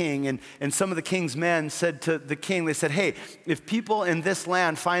the king. And some of the king's men said to the king, they said, hey, if people in this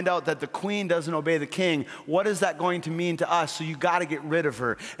land find out that the queen doesn't obey the king, what is that going to mean to us? So you got to get rid of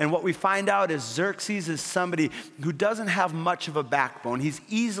her. And what we find out is Xerxes is somebody who doesn't have much of a backbone. He's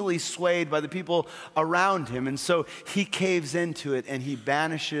easily swayed by the people around him. And so he caves into it, and he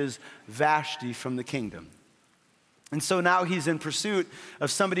banishes Vashti from the kingdom. And so now he's in pursuit of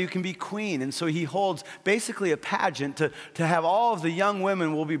somebody who can be queen. And so he holds basically a pageant to have all of the young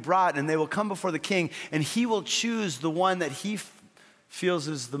women will be brought, and they will come before the king, and he will choose the one that he feels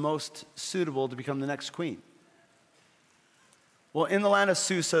is the most suitable to become the next queen. Well, in the land of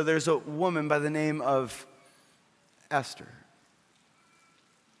Susa, there's a woman by the name of Esther.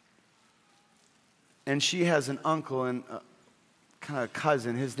 And she has an uncle and a kind of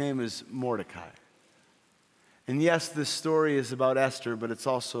cousin. His name is Mordecai. And yes, this story is about Esther, but it's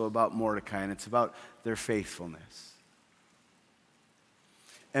also about Mordecai, and it's about their faithfulness.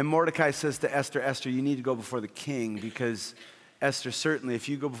 And Mordecai says to Esther, Esther, you need to go before the king, because Esther, certainly, if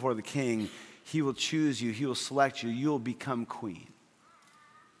you go before the king, he will choose you, he will select you, you'll become queen.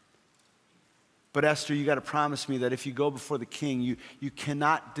 But Esther, you got to promise me that if you go before the king, you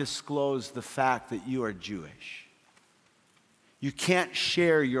cannot disclose the fact that you are Jewish. You can't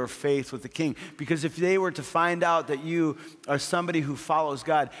share your faith with the king, because if they were to find out that you are somebody who follows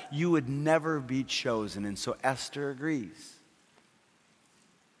God, you would never be chosen. And so Esther agrees.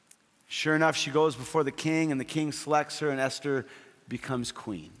 Sure enough, she goes before the king, and the king selects her, and Esther becomes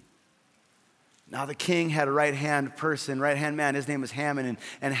queen. Now the king had a right-hand man. His name was Haman,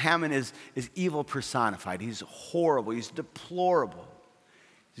 and Haman is evil personified. He's horrible. He's deplorable.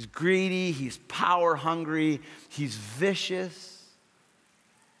 He's greedy. He's power hungry. He's vicious.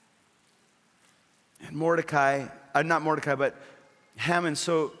 And Haman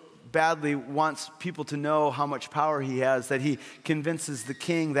so badly wants people to know how much power he has, that he convinces the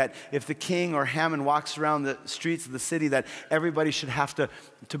king that if the king or Haman walks around the streets of the city, that everybody should have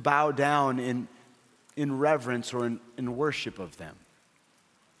to bow down in reverence or in worship of them.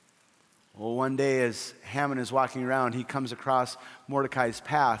 Well, one day as Haman is walking around, he comes across Mordecai's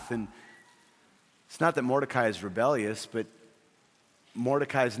path, and it's not that Mordecai is rebellious, but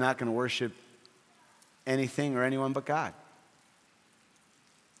Mordecai is not going to worship anything or anyone but God.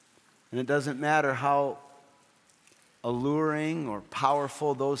 And it doesn't matter how alluring or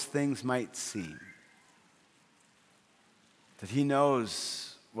powerful those things might seem, that he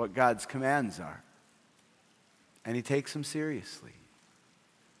knows what God's commands are, and he takes them seriously.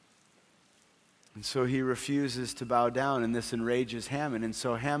 And so he refuses to bow down, and this enrages Haman. And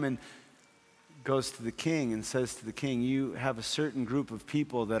so Haman goes to the king and says to the king, you have a certain group of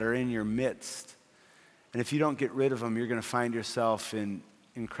people that are in your midst, and if you don't get rid of them, you're going to find yourself in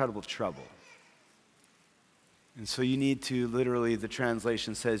incredible trouble. And so you need to, literally, the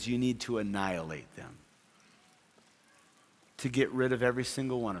translation says, you need to annihilate them, to get rid of every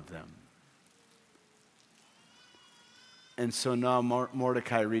single one of them. And so now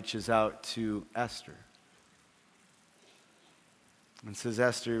Mordecai reaches out to Esther and says,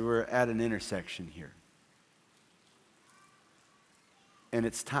 Esther, we're at an intersection here. And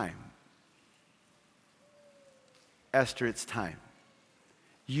it's time. Esther, it's time.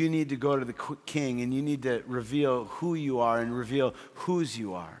 You need to go to the king and you need to reveal who you are and reveal whose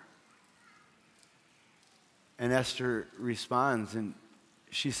you are. And Esther responds and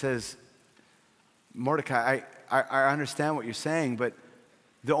she says, Mordecai, I understand what you're saying, but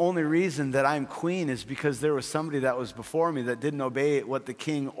the only reason that I'm queen is because there was somebody that was before me that didn't obey what the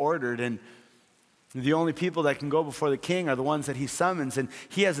king ordered, and the only people that can go before the king are the ones that he summons, and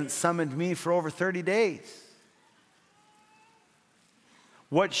he hasn't summoned me for over 30 days.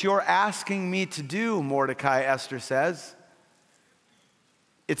 What you're asking me to do, Mordecai, Esther says,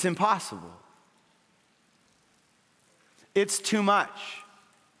 it's impossible. It's too much.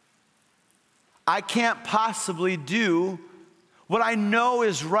 I can't possibly do what I know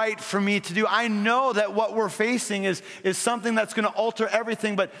is right for me to do. I know that what we're facing is something that's going to alter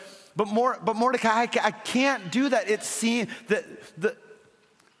everything, but Mordecai, I can't do that. It seems that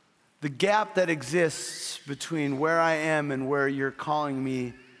the gap that exists between where I am and where you're calling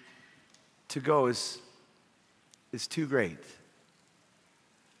me to go is too great.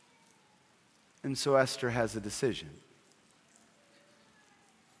 And so Esther has a decision.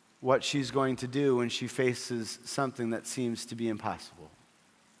 What she's going to do when she faces something that seems to be impossible.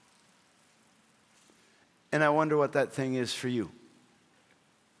 And I wonder what that thing is for you.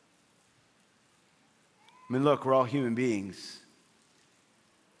 I mean, look, we're all human beings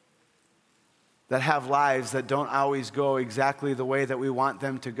that have lives that don't always go exactly the way that we want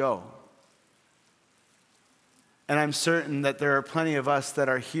them to go. And I'm certain that there are plenty of us that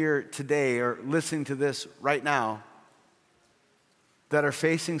are here today or listening to this right now that are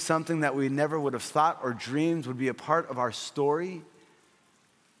facing something that we never would have thought or dreamed would be a part of our story.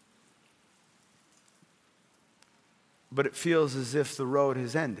 But it feels as if the road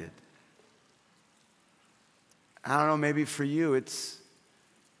has ended. I don't know, maybe for you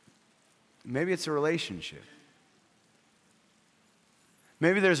maybe it's a relationship.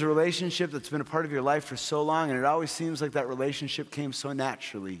 Maybe there's a relationship that's been a part of your life for so long, and it always seems like that relationship came so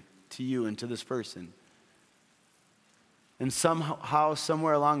naturally to you and to this person. And somehow,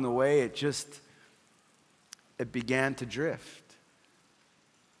 somewhere along the way, it began to drift.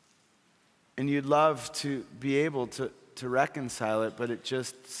 And you'd love to be able to reconcile it, but it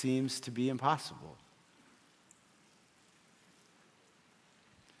just seems to be impossible.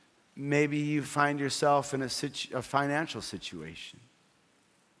 Maybe you find yourself in a financial situation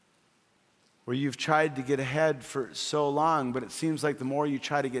where you've tried to get ahead for so long, but it seems like the more you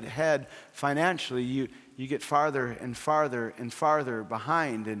try to get ahead financially, you get farther and farther and farther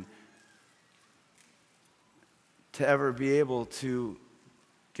behind, and to ever be able to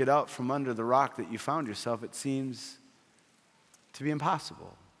get out from under the rock that you found yourself, it seems to be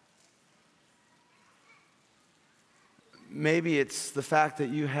impossible. Maybe it's the fact that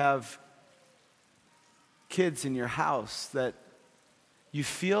you have kids in your house that you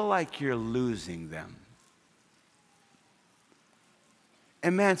feel like you're losing them.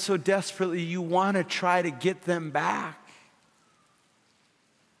 And man, so desperately you want to try to get them back.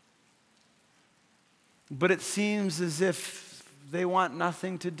 But it seems as if they want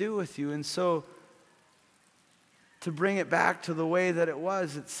nothing to do with you. And so to bring it back to the way that it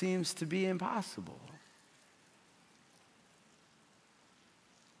was, it seems to be impossible.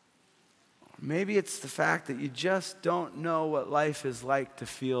 Maybe it's the fact that you just don't know what life is like to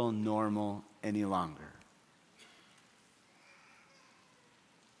feel normal any longer.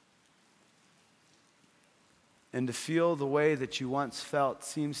 And to feel the way that you once felt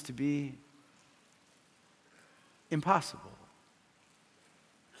seems to be impossible.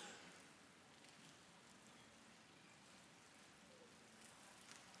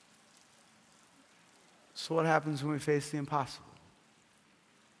 So what happens when we face the impossible?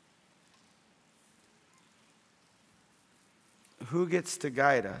 Who gets to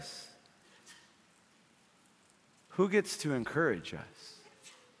guide us? Who gets to encourage us?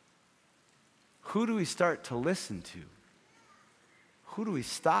 Who do we start to listen to? Who do we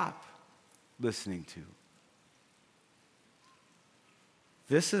stop listening to?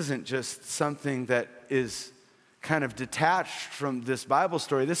 This isn't just something that is kind of detached from this Bible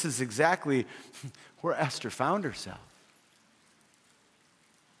story. This is exactly where Esther found herself.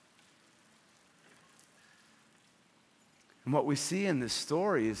 And what we see in this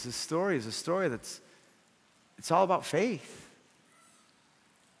story is a story that's it's all about faith.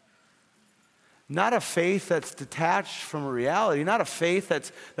 Not a faith that's detached from a reality, not a faith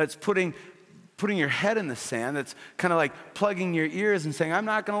that's putting your head in the sand, that's kind of like plugging your ears and saying, I'm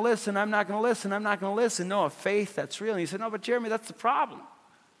not going to listen, I'm not going to listen, I'm not going to listen. No, a faith that's real. And you said, no, but Jeremy, that's the problem.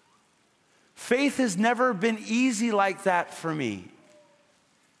 Faith has never been easy like that for me.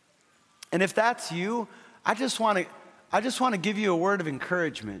 And if that's you, I just want to give you a word of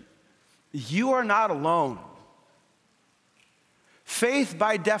encouragement. You are not alone. Faith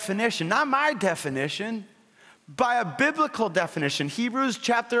by definition, not my definition, by a biblical definition. Hebrews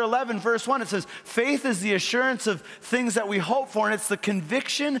chapter 11, verse 1, it says, faith is the assurance of things that we hope for, and it's the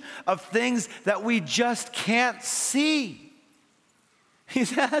conviction of things that we just can't see. He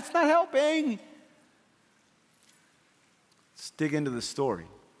said, that's not helping. Let's dig into the story.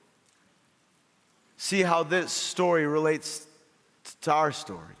 See how this story relates to our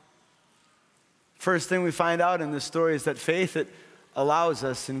story. First thing we find out in this story is that faith, it allows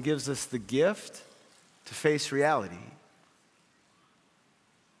us and gives us the gift to face reality.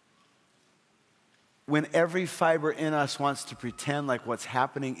 When every fiber in us wants to pretend like what's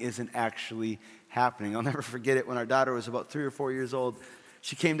happening isn't actually happening. I'll never forget it when our daughter was about 3 or 4 years old.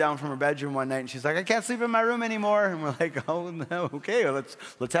 She came down from her bedroom one night and she's like, I can't sleep in my room anymore. And we're like, oh, no, okay, well,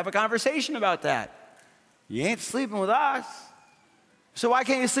 let's have a conversation about that. You ain't sleeping with us. So why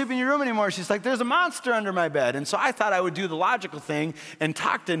can't you sleep in your room anymore? She's like, there's a monster under my bed. And so I thought I would do the logical thing and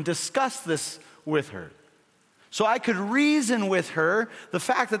talk and discuss this with her. So I could reason with her the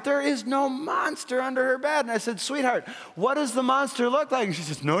fact that there is no monster under her bed. And I said, sweetheart, what does the monster look like? And she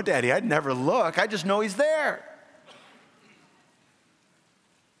says, no, Daddy, I'd never look. I just know he's there.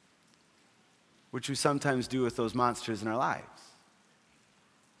 Which we sometimes do with those monsters in our lives.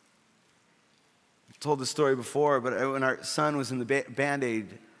 Told the story before, but when our son was in the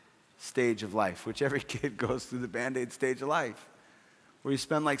Band-Aid stage of life, which every kid goes through the Band-Aid stage of life, where you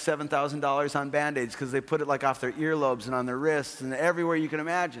spend like $7,000 on Band-Aids because they put it like off their earlobes and on their wrists and everywhere you can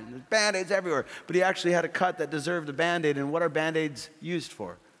imagine. There's Band-Aids everywhere. But he actually had a cut that deserved a Band-Aid. And what are Band-Aids used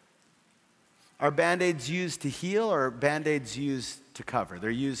for? Are Band-Aids used to heal or are Band-Aids used to cover?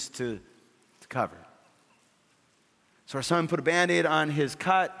 They're used to cover. So our son put a Band-Aid on his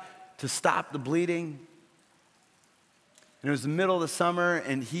cut to stop the bleeding. And it was the middle of the summer,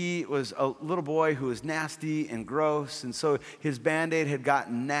 and he was a little boy who was nasty and gross, and so his Band-Aid had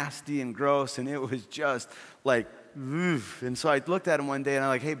gotten nasty and gross, and it was just like, oof. And so I looked at him one day, and I'm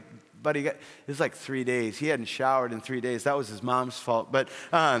like, hey, buddy, it was like 3 days. He hadn't showered in 3 days. That was his mom's fault, but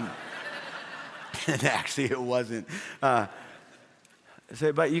and actually it wasn't. I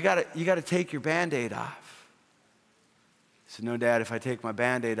said, but you gotta take your Band-Aid off. I said, no, Dad, if I take my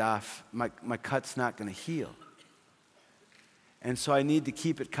Band-Aid off, my cut's not going to heal. And so I need to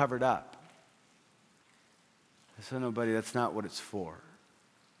keep it covered up. I said, no, buddy, that's not what it's for.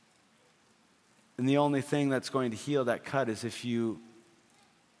 And the only thing that's going to heal that cut is if you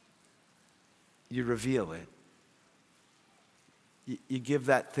reveal it. You give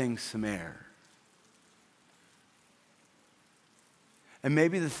that thing some air. And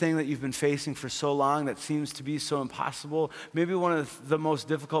maybe the thing that you've been facing for so long that seems to be so impossible, maybe one of the most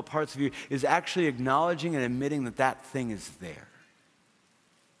difficult parts of you is actually acknowledging and admitting that that thing is there.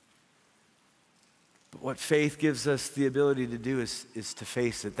 But what faith gives us the ability to do is to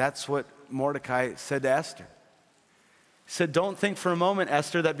face it. That's what Mordecai said to Esther. He said, don't think for a moment,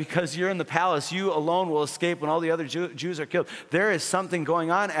 Esther, that because you're in the palace, you alone will escape when all the other Jews are killed. There is something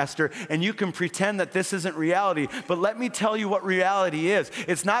going on, Esther, and you can pretend that this isn't reality. But let me tell you what reality is.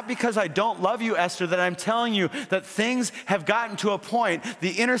 It's not because I don't love you, Esther, that I'm telling you that things have gotten to a point.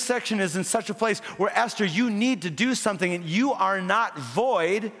 The intersection is in such a place where, Esther, you need to do something, and you are not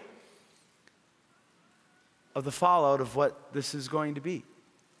void of the fallout of what this is going to be.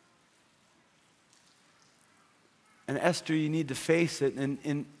 And Esther, you need to face it, and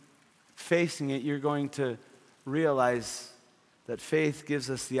in facing it, you're going to realize that faith gives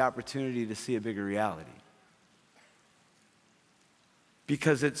us the opportunity to see a bigger reality.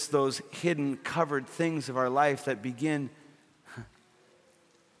 Because it's those hidden, covered things of our life that begin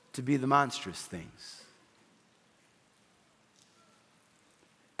to be the monstrous things.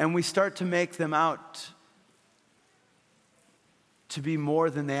 And we start to make them out to be more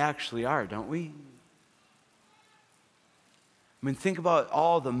than they actually are, don't we? I mean, think about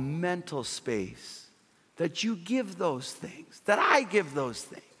all the mental space that you give those things, that I give those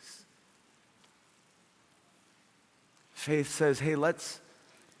things. Faith says, hey, let's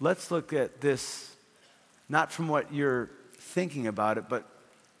look at this not from what you're thinking about it, but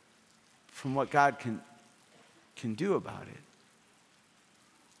from what God can do about it.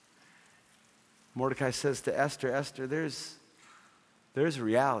 Mordecai says to Esther, Esther, there's a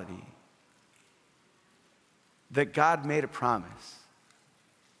reality that God made a promise.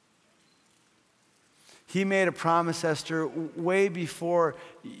 He made a promise, Esther, way before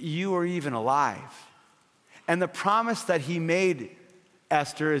you were even alive. And the promise that he made,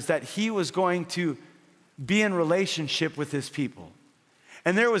 Esther, is that he was going to be in relationship with his people.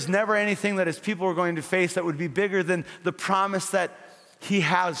 And there was never anything that his people were going to face that would be bigger than the promise that he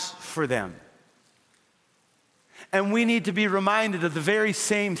has for them. And we need to be reminded of the very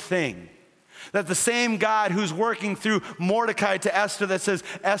same thing. That the same God who's working through Mordecai to Esther that says,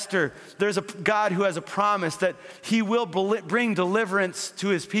 Esther, there's a God who has a promise that he will bring deliverance to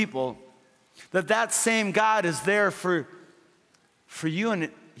his people. That same God is there for you, and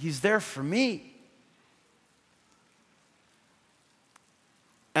he's there for me.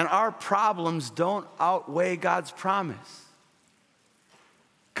 And our problems don't outweigh God's promise.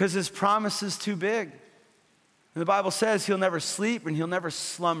 Because his promise is too big. And the Bible says he'll never sleep and he'll never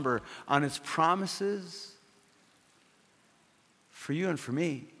slumber on his promises for you and for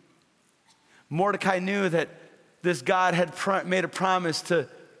me. Mordecai knew that this God had made a promise to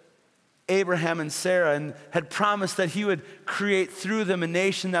Abraham and Sarah and had promised that he would create through them a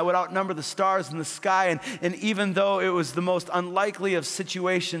nation that would outnumber the stars in the sky. And even though it was the most unlikely of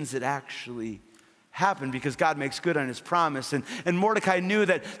situations, it actually happened because God makes good on his promise. And Mordecai knew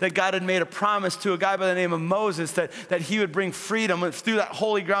that God had made a promise to a guy by the name of Moses that he would bring freedom through that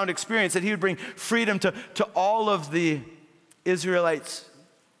holy ground experience, that he would bring freedom to all of the Israelites.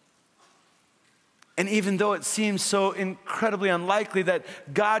 And even though it seems so incredibly unlikely that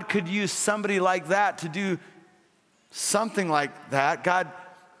God could use somebody like that to do something like that, God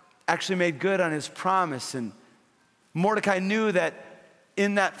actually made good on his promise. And Mordecai knew that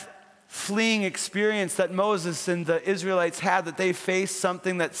in that fleeing experience that Moses and the Israelites had, that they faced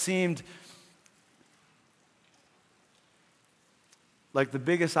something that seemed like the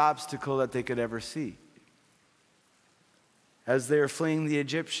biggest obstacle that they could ever see. As they were fleeing the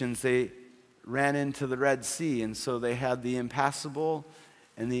Egyptians, they ran into the Red Sea, and so they had the impassable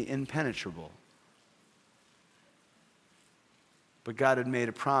and the impenetrable. But God had made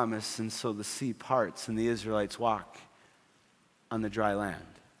a promise, and so the sea parts and the Israelites walk on the dry land.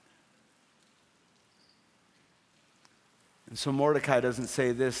 And so Mordecai doesn't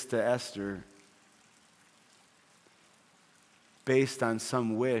say this to Esther based on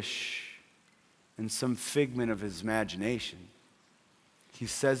some wish and some figment of his imagination. He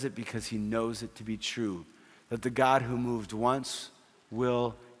says it because he knows it to be true, that the God who moved once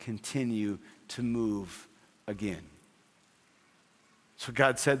will continue to move again. So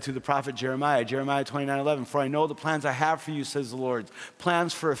God said to the prophet Jeremiah 29:11, for I know the plans I have for you, says the Lord,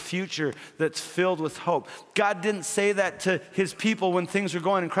 plans for a future that's filled with hope. God didn't say that to his people when things were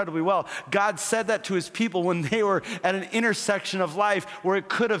going incredibly well. God said that to his people when they were at an intersection of life where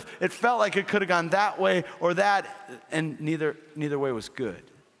it felt like it could have gone that way or that, and neither way was good.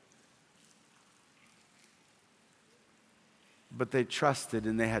 But they trusted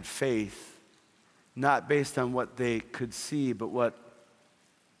and they had faith, not based on what they could see, but what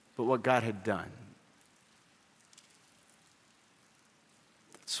God had done.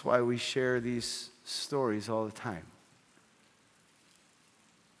 That's why we share these stories all the time.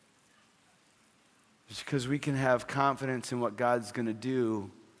 It's because we can have confidence in what God's going to do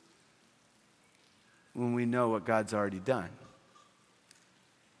when we know what God's already done.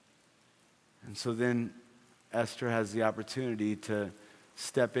 And so then Esther has the opportunity to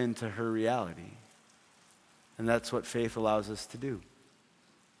step into her reality. And that's what faith allows us to do.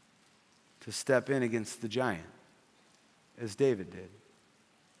 To step in against the giant, as David did.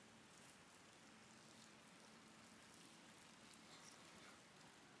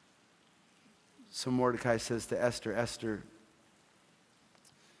 So Mordecai says to Esther, Esther,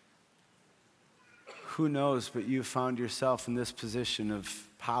 who knows, but you found yourself in this position of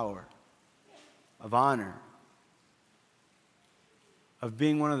power, of honor, of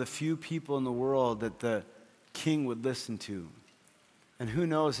being one of the few people in the world that the king would listen to. And who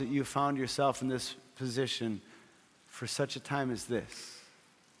knows that you found yourself in this position for such a time as this.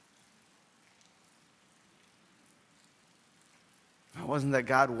 It wasn't that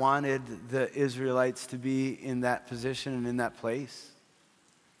God wanted the Israelites to be in that position and in that place,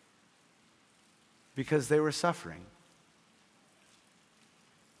 because they were suffering.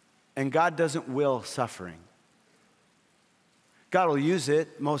 And God doesn't will suffering. God will use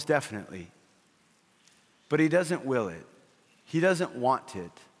it, most definitely. But he doesn't will it. He doesn't want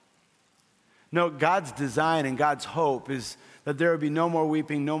it. No, God's design and God's hope is that there would be no more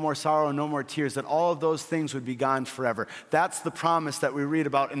weeping, no more sorrow, no more tears, that all of those things would be gone forever. That's the promise that we read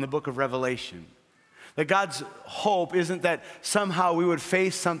about in the book of Revelation. That God's hope isn't that somehow we would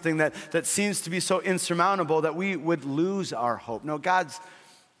face something that seems to be so insurmountable that we would lose our hope. No, God's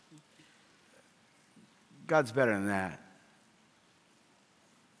better than that.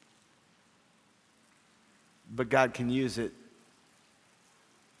 But God can use it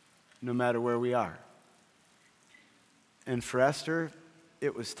no matter where we are. And for Esther,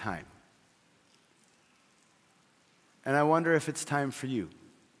 it was time. And I wonder if it's time for you.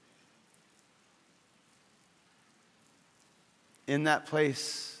 In that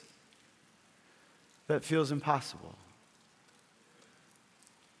place that feels impossible.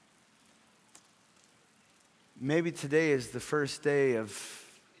 Maybe today is the first day of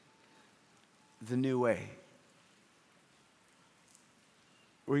the new way.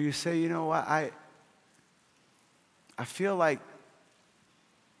 Where you say, you know what, I feel like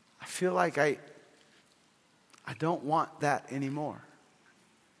I don't want that anymore.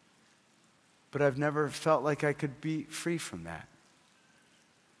 But I've never felt like I could be free from that.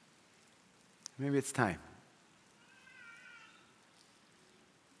 Maybe it's time.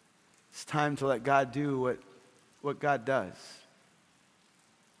 It's time to let God do what God does.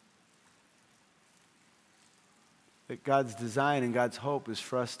 That God's design and God's hope is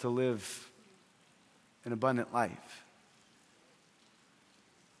for us to live an abundant life.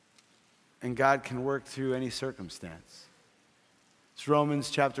 And God can work through any circumstance. It's Romans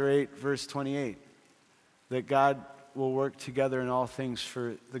chapter 8, verse 28, that God will work together in all things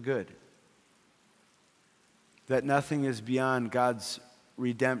for the good. That nothing is beyond God's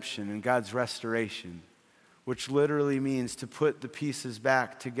redemption and God's restoration, which literally means to put the pieces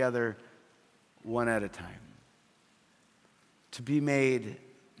back together one at a time. To be made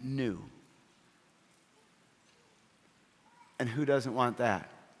new. And who doesn't want that?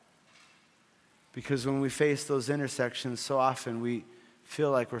 Because when we face those intersections, so often we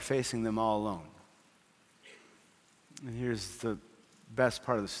feel like we're facing them all alone. And here's the best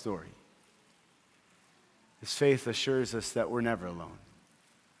part of the story. His faith assures us that we're never alone.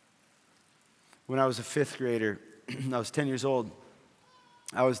 When I was a fifth grader, I was 10 years old,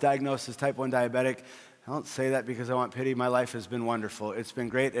 I was diagnosed as type 1 diabetic. I don't say that because I want pity. My life has been wonderful. It's been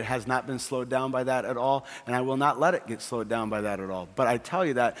great. It has not been slowed down by that at all, and I will not let it get slowed down by that at all. But I tell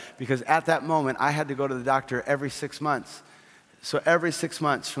you that because at that moment, I had to go to the doctor every 6 months. So every 6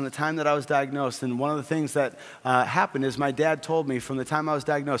 months from the time that I was diagnosed, and one of the things that happened is my dad told me from the time I was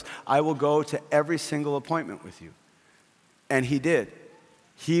diagnosed, I will go to every single appointment with you. And he did.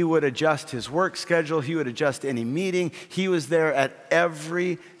 He would adjust his work schedule. He would adjust any meeting. He was there at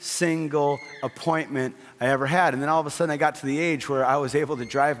every single appointment I ever had. And then all of a sudden I got to the age where I was able to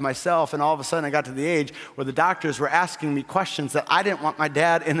drive myself. And all of a sudden I got to the age where the doctors were asking me questions that I didn't want my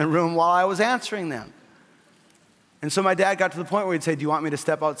dad in the room while I was answering them. And so my dad got to the point where he'd say, do you want me to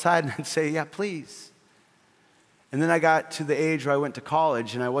step outside? And I'd say, yeah, please. And then I got to the age where I went to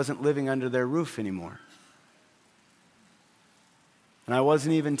college and I wasn't living under their roof anymore. And I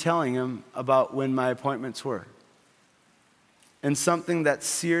wasn't even telling him about when my appointments were. And something that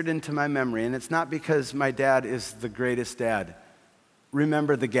seared into my memory, and it's not because my dad is the greatest dad.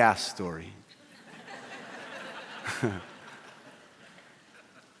 Remember the gas story.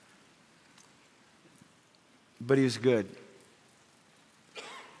 But he was good.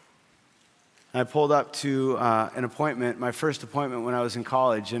 I pulled up to an appointment, my first appointment when I was in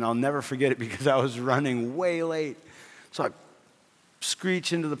college, and I'll never forget it because I was running way late. So I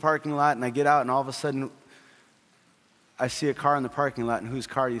screech into the parking lot, and I get out, and all of a sudden, I see a car in the parking lot, and whose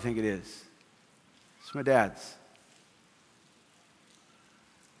car do you think it is? It's my dad's.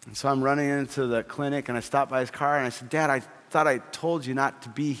 And so I'm running into the clinic, and I stop by his car, and I said, Dad, I thought I told you not to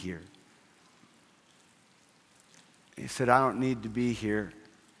be here. He said, I don't need to be here.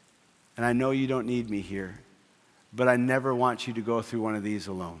 And I know you don't need me here, but I never want you to go through one of these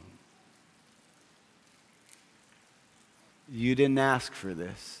alone. You didn't ask for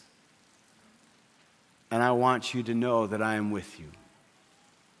this, and I want you to know that I am with you.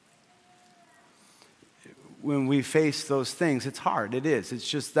 When we face those things, it's hard, it is. It's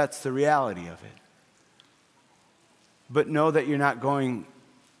just, that's the reality of it. But know that you're not going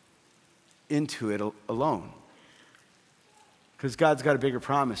into it alone. Because God's got a bigger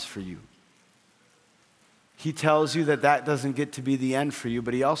promise for you. He tells you that that doesn't get to be the end for you,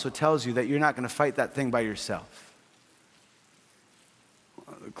 but he also tells you that you're not going to fight that thing by yourself.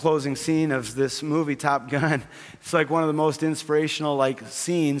 The closing scene of this movie, Top Gun, it's like one of the most inspirational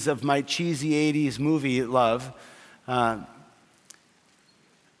scenes of my cheesy 80s movie love. But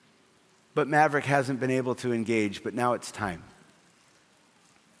Maverick hasn't been able to engage, but now it's time.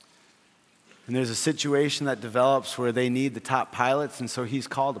 And there's a situation that develops where they need the top pilots, and so he's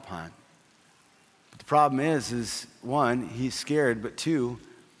called upon. But the problem is one, he's scared, but two,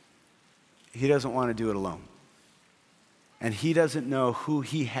 he doesn't want to do it alone. And he doesn't know who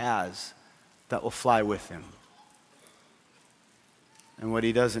he has that will fly with him. And what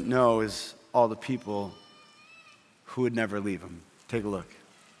he doesn't know is all the people who would never leave him. Take a look.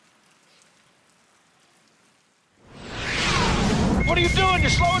 What are you doing?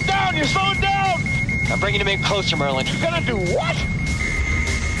 You're slowing down! You're slowing down! I'm bringing him in closer, Merlin. You're gonna do what?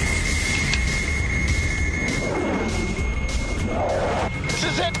 This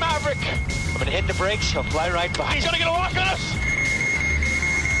is it, Maverick! I'm gonna hit the brakes, he'll fly right by. He's gonna get a lock on us!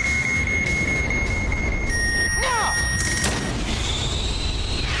 Now!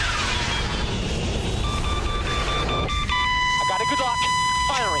 I got a good lock.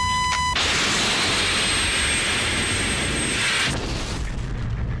 Firing.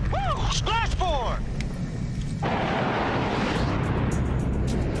 Woo! Splashboard!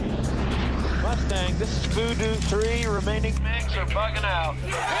 Mustang, this is Voodoo 3. Remaining MiGs are bugging out.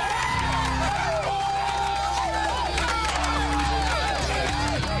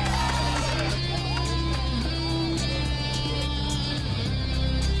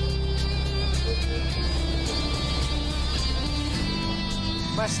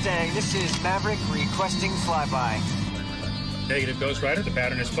 Mustang, this is Maverick requesting flyby. Negative, Ghost Rider. The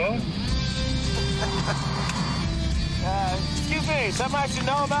pattern is full. Excuse me, something I should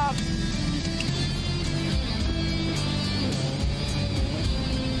know about?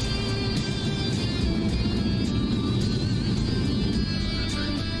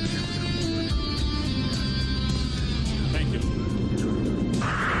 Thank you.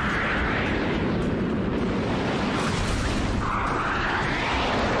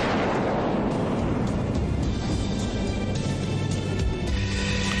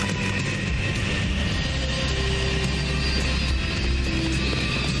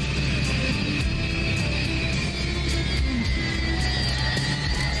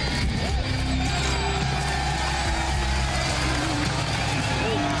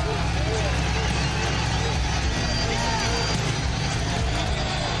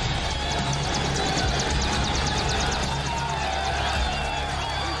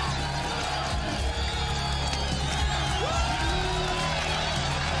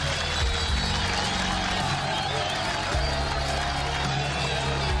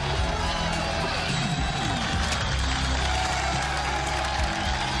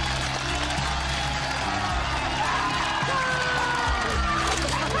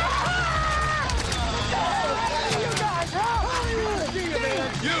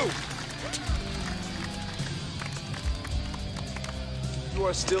 You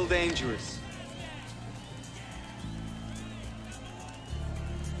are still dangerous.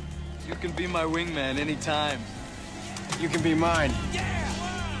 You can be my wingman anytime. You can be mine.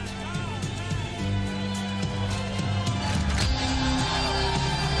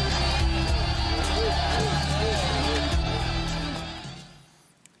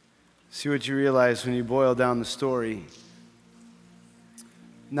 See what you realize when you boil down the story,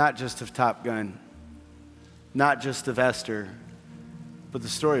 not just of Top Gun, not just of Esther, but the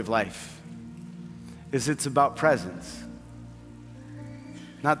story of life, is it's about presence.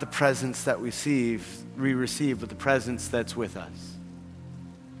 Not the presence that we receive, but the presence that's with us.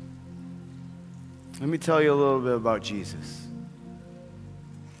 Let me tell you a little bit about Jesus.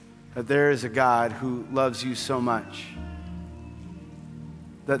 That there is a God who loves you so much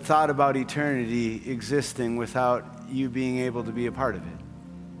that thought about eternity existing without you being able to be a part of it.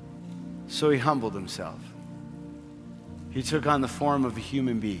 So he humbled himself. He took on the form of a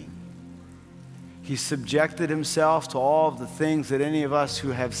human being. He subjected himself to all of the things that any of us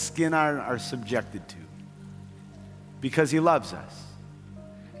who have skin on are subjected to. Because he loves us.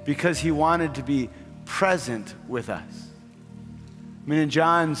 Because he wanted to be present with us. I mean, in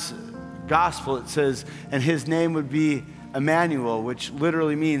John's gospel it says, and his name would be Emmanuel, which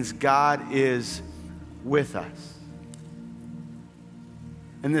literally means God is with us.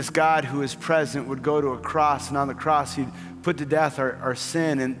 And this God who is present would go to a cross, and on the cross he'd put to death our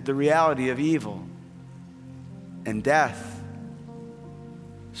sin and the reality of evil and death,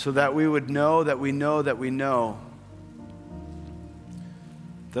 so that we would know that we know that we know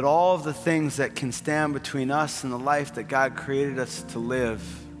that all of the things that can stand between us and the life that God created us to live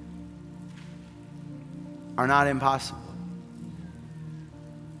are not impossible.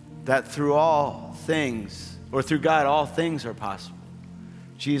 That through all things, or through God, all things are possible.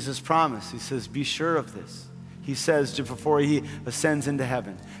 Jesus promised, he says, be sure of this. He says just before he ascends into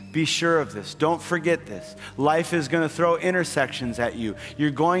heaven, be sure of this. Don't forget this. Life is going to throw intersections at you.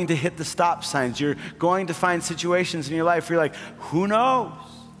 You're going to hit the stop signs. You're going to find situations in your life where you're like, who knows?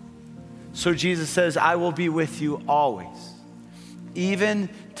 So Jesus says, I will be with you always, even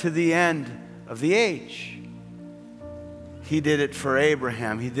to the end of the age. He did it for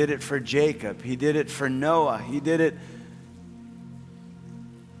Abraham. He did it for Jacob. He did it for Noah. He did it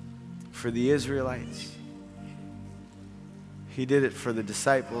for the Israelites. He did it for the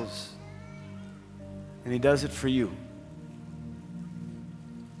disciples. And he does it for you.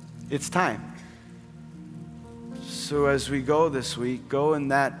 It's time. So as we go this week, go in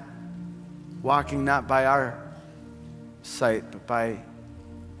that walking not by our sight, but by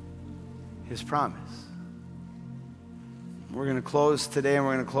his promise. We're going to close today, and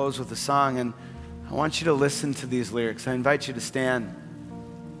we're going to close with a song, and I want you to listen to these lyrics. I invite you to stand.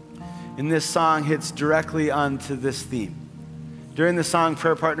 And this song hits directly onto this theme. During the song,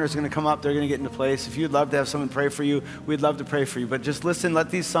 prayer partners are going to come up. They're going to get into place. If you'd love to have someone pray for you, we'd love to pray for you. But just listen, let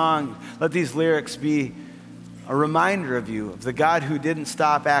these lyrics be a reminder of you, of the God who didn't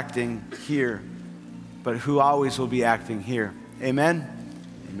stop acting here, but who always will be acting here. Amen?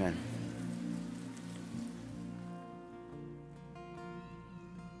 Amen.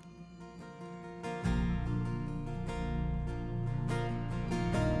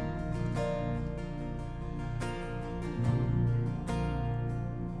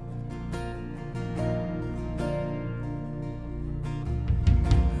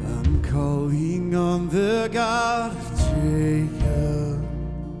 Calling on the God of Jacob,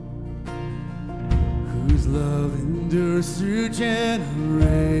 whose love endures through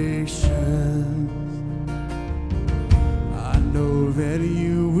generations. I know that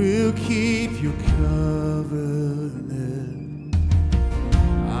you will keep your covenant.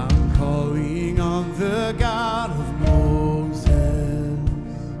 I'm calling on the God of Moses,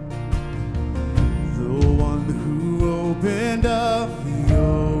 the one who opened up the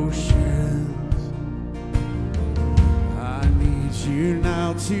ocean. You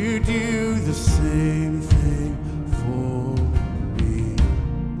now to do the same thing for me.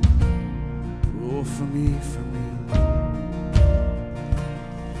 Oh, for me, for me.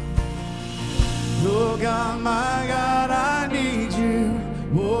 Oh God, my God, I need you.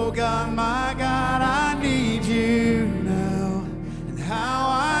 Oh God, my God, I need you now. And how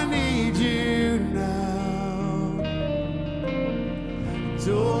I need you now.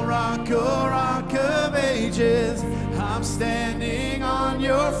 Oh rock of ages, I'm standing on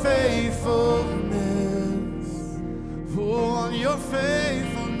your faithfulness, oh, on your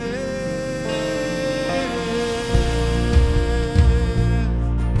faithfulness.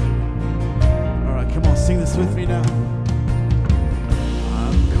 All right, come on, sing this with me now.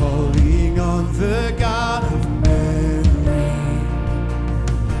 I'm calling on the God of Mary,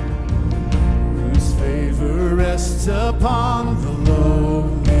 whose favor rests upon the lowly.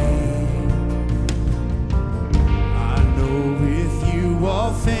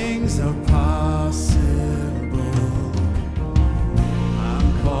 All things are possible.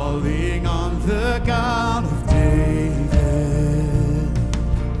 I'm calling on the God of David,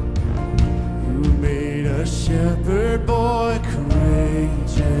 who made a shepherd boy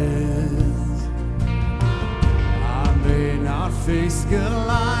courageous. I may not face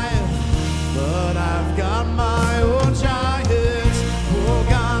Goliath, but I've got my own giants. Oh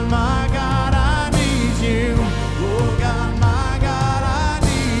God, my God, I need you. Oh God, my God, I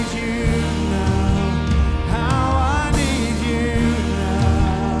need you now.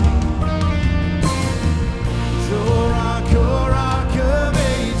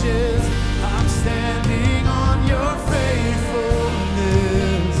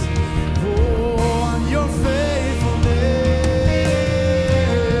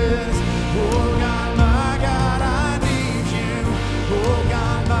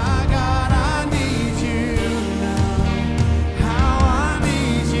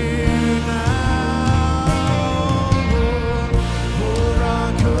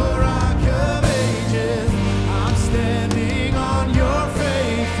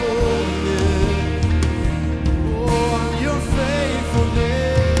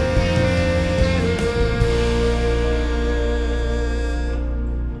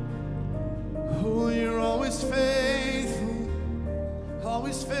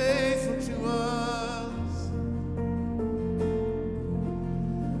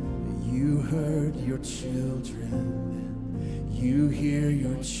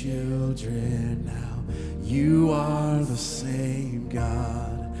 children now. You are the same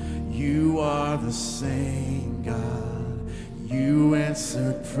God. You are the same God. You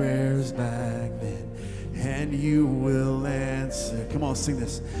answered prayers back then, and you will answer. Come on, sing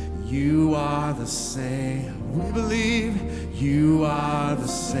this. You are the same. We believe you are the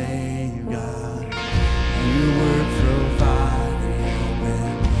same God. You were providing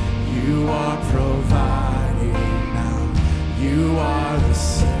then. You are providing now. You are the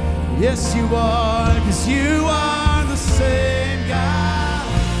same. Yes, you are, because you are the same God.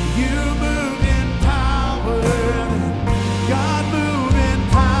 You move in power. God move in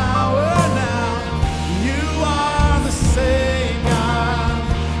power now. You are the same God.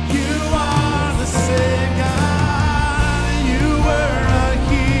 You are the same God. You were a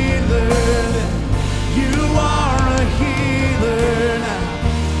healer then. You are a healer now.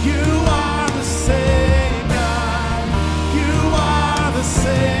 You are the same God. You are the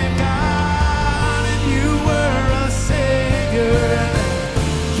same God. And you were a savior then.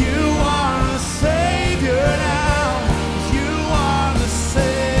 You are a savior now. You are the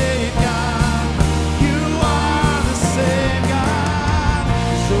same God. You are the same God.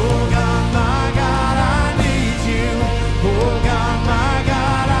 So God, my God, I need you. Oh God, my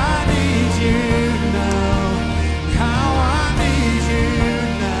God, I need you now. How I need you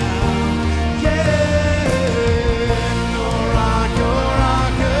now. Yeah. Oh rock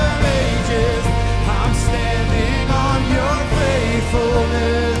of ages, I'm standing on your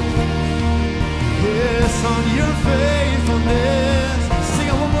faithfulness. Yes, on your faithfulness. Sing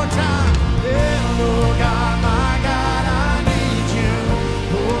it one more time. Yeah, oh God, my God, I need you.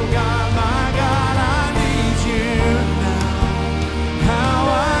 Oh God, my God, I need you now. How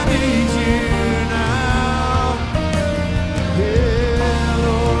I need you now. Yeah,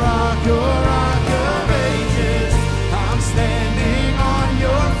 oh rock of ages, I'm standing on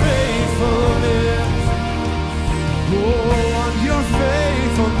your faithfulness. Oh, on your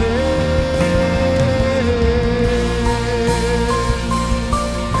faithfulness.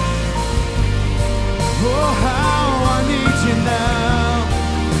 Oh, how I need you now.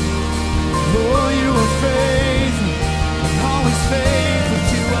 Oh, you are faithful, always faithful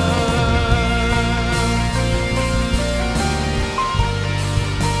to us.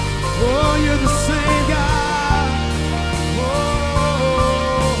 Oh, you're the same God.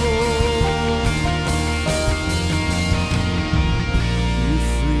 You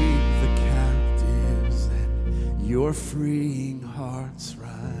freed the captives and you're freeing hearts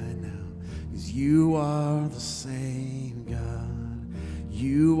right now. 'Cause you are the same God.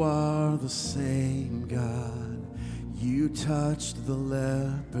 You are the same God. You touched the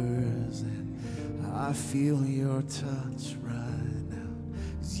lepers and I feel your touch right now.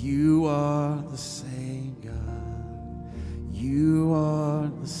 'Cause you are the same God. You are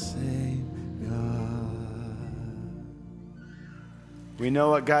the same God. We know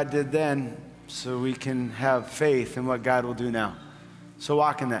what God did then, so we can have faith in what God will do now. So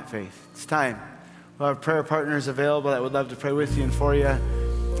walk in that faith. It's time. We'll have prayer partners available that would love to pray with you and for you.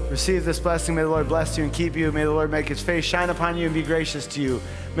 Receive this blessing. May the Lord bless you and keep you. May the Lord make his face shine upon you and be gracious to you.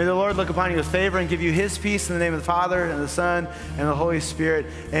 May the Lord look upon you with favor and give you his peace in the name of the Father and the Son and the Holy Spirit.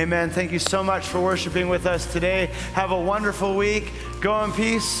 Amen. Thank you so much for worshiping with us today. Have a wonderful week. Go in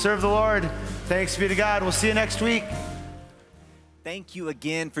peace. Serve the Lord. Thanks be to God. We'll see you next week. Thank you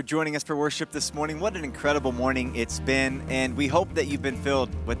again for joining us for worship this morning. What an incredible morning it's been, and we hope that you've been filled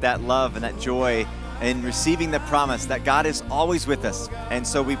with that love and that joy and receiving the promise that God is always with us. And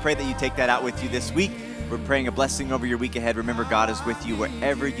so we pray that you take that out with you this week. We're praying a blessing over your week ahead. Remember, God is with you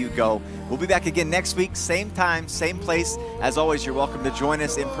wherever you go. We'll be back again next week, same time, same place. As always, you're welcome to join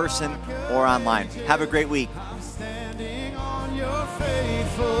us in person or online. Have a great week.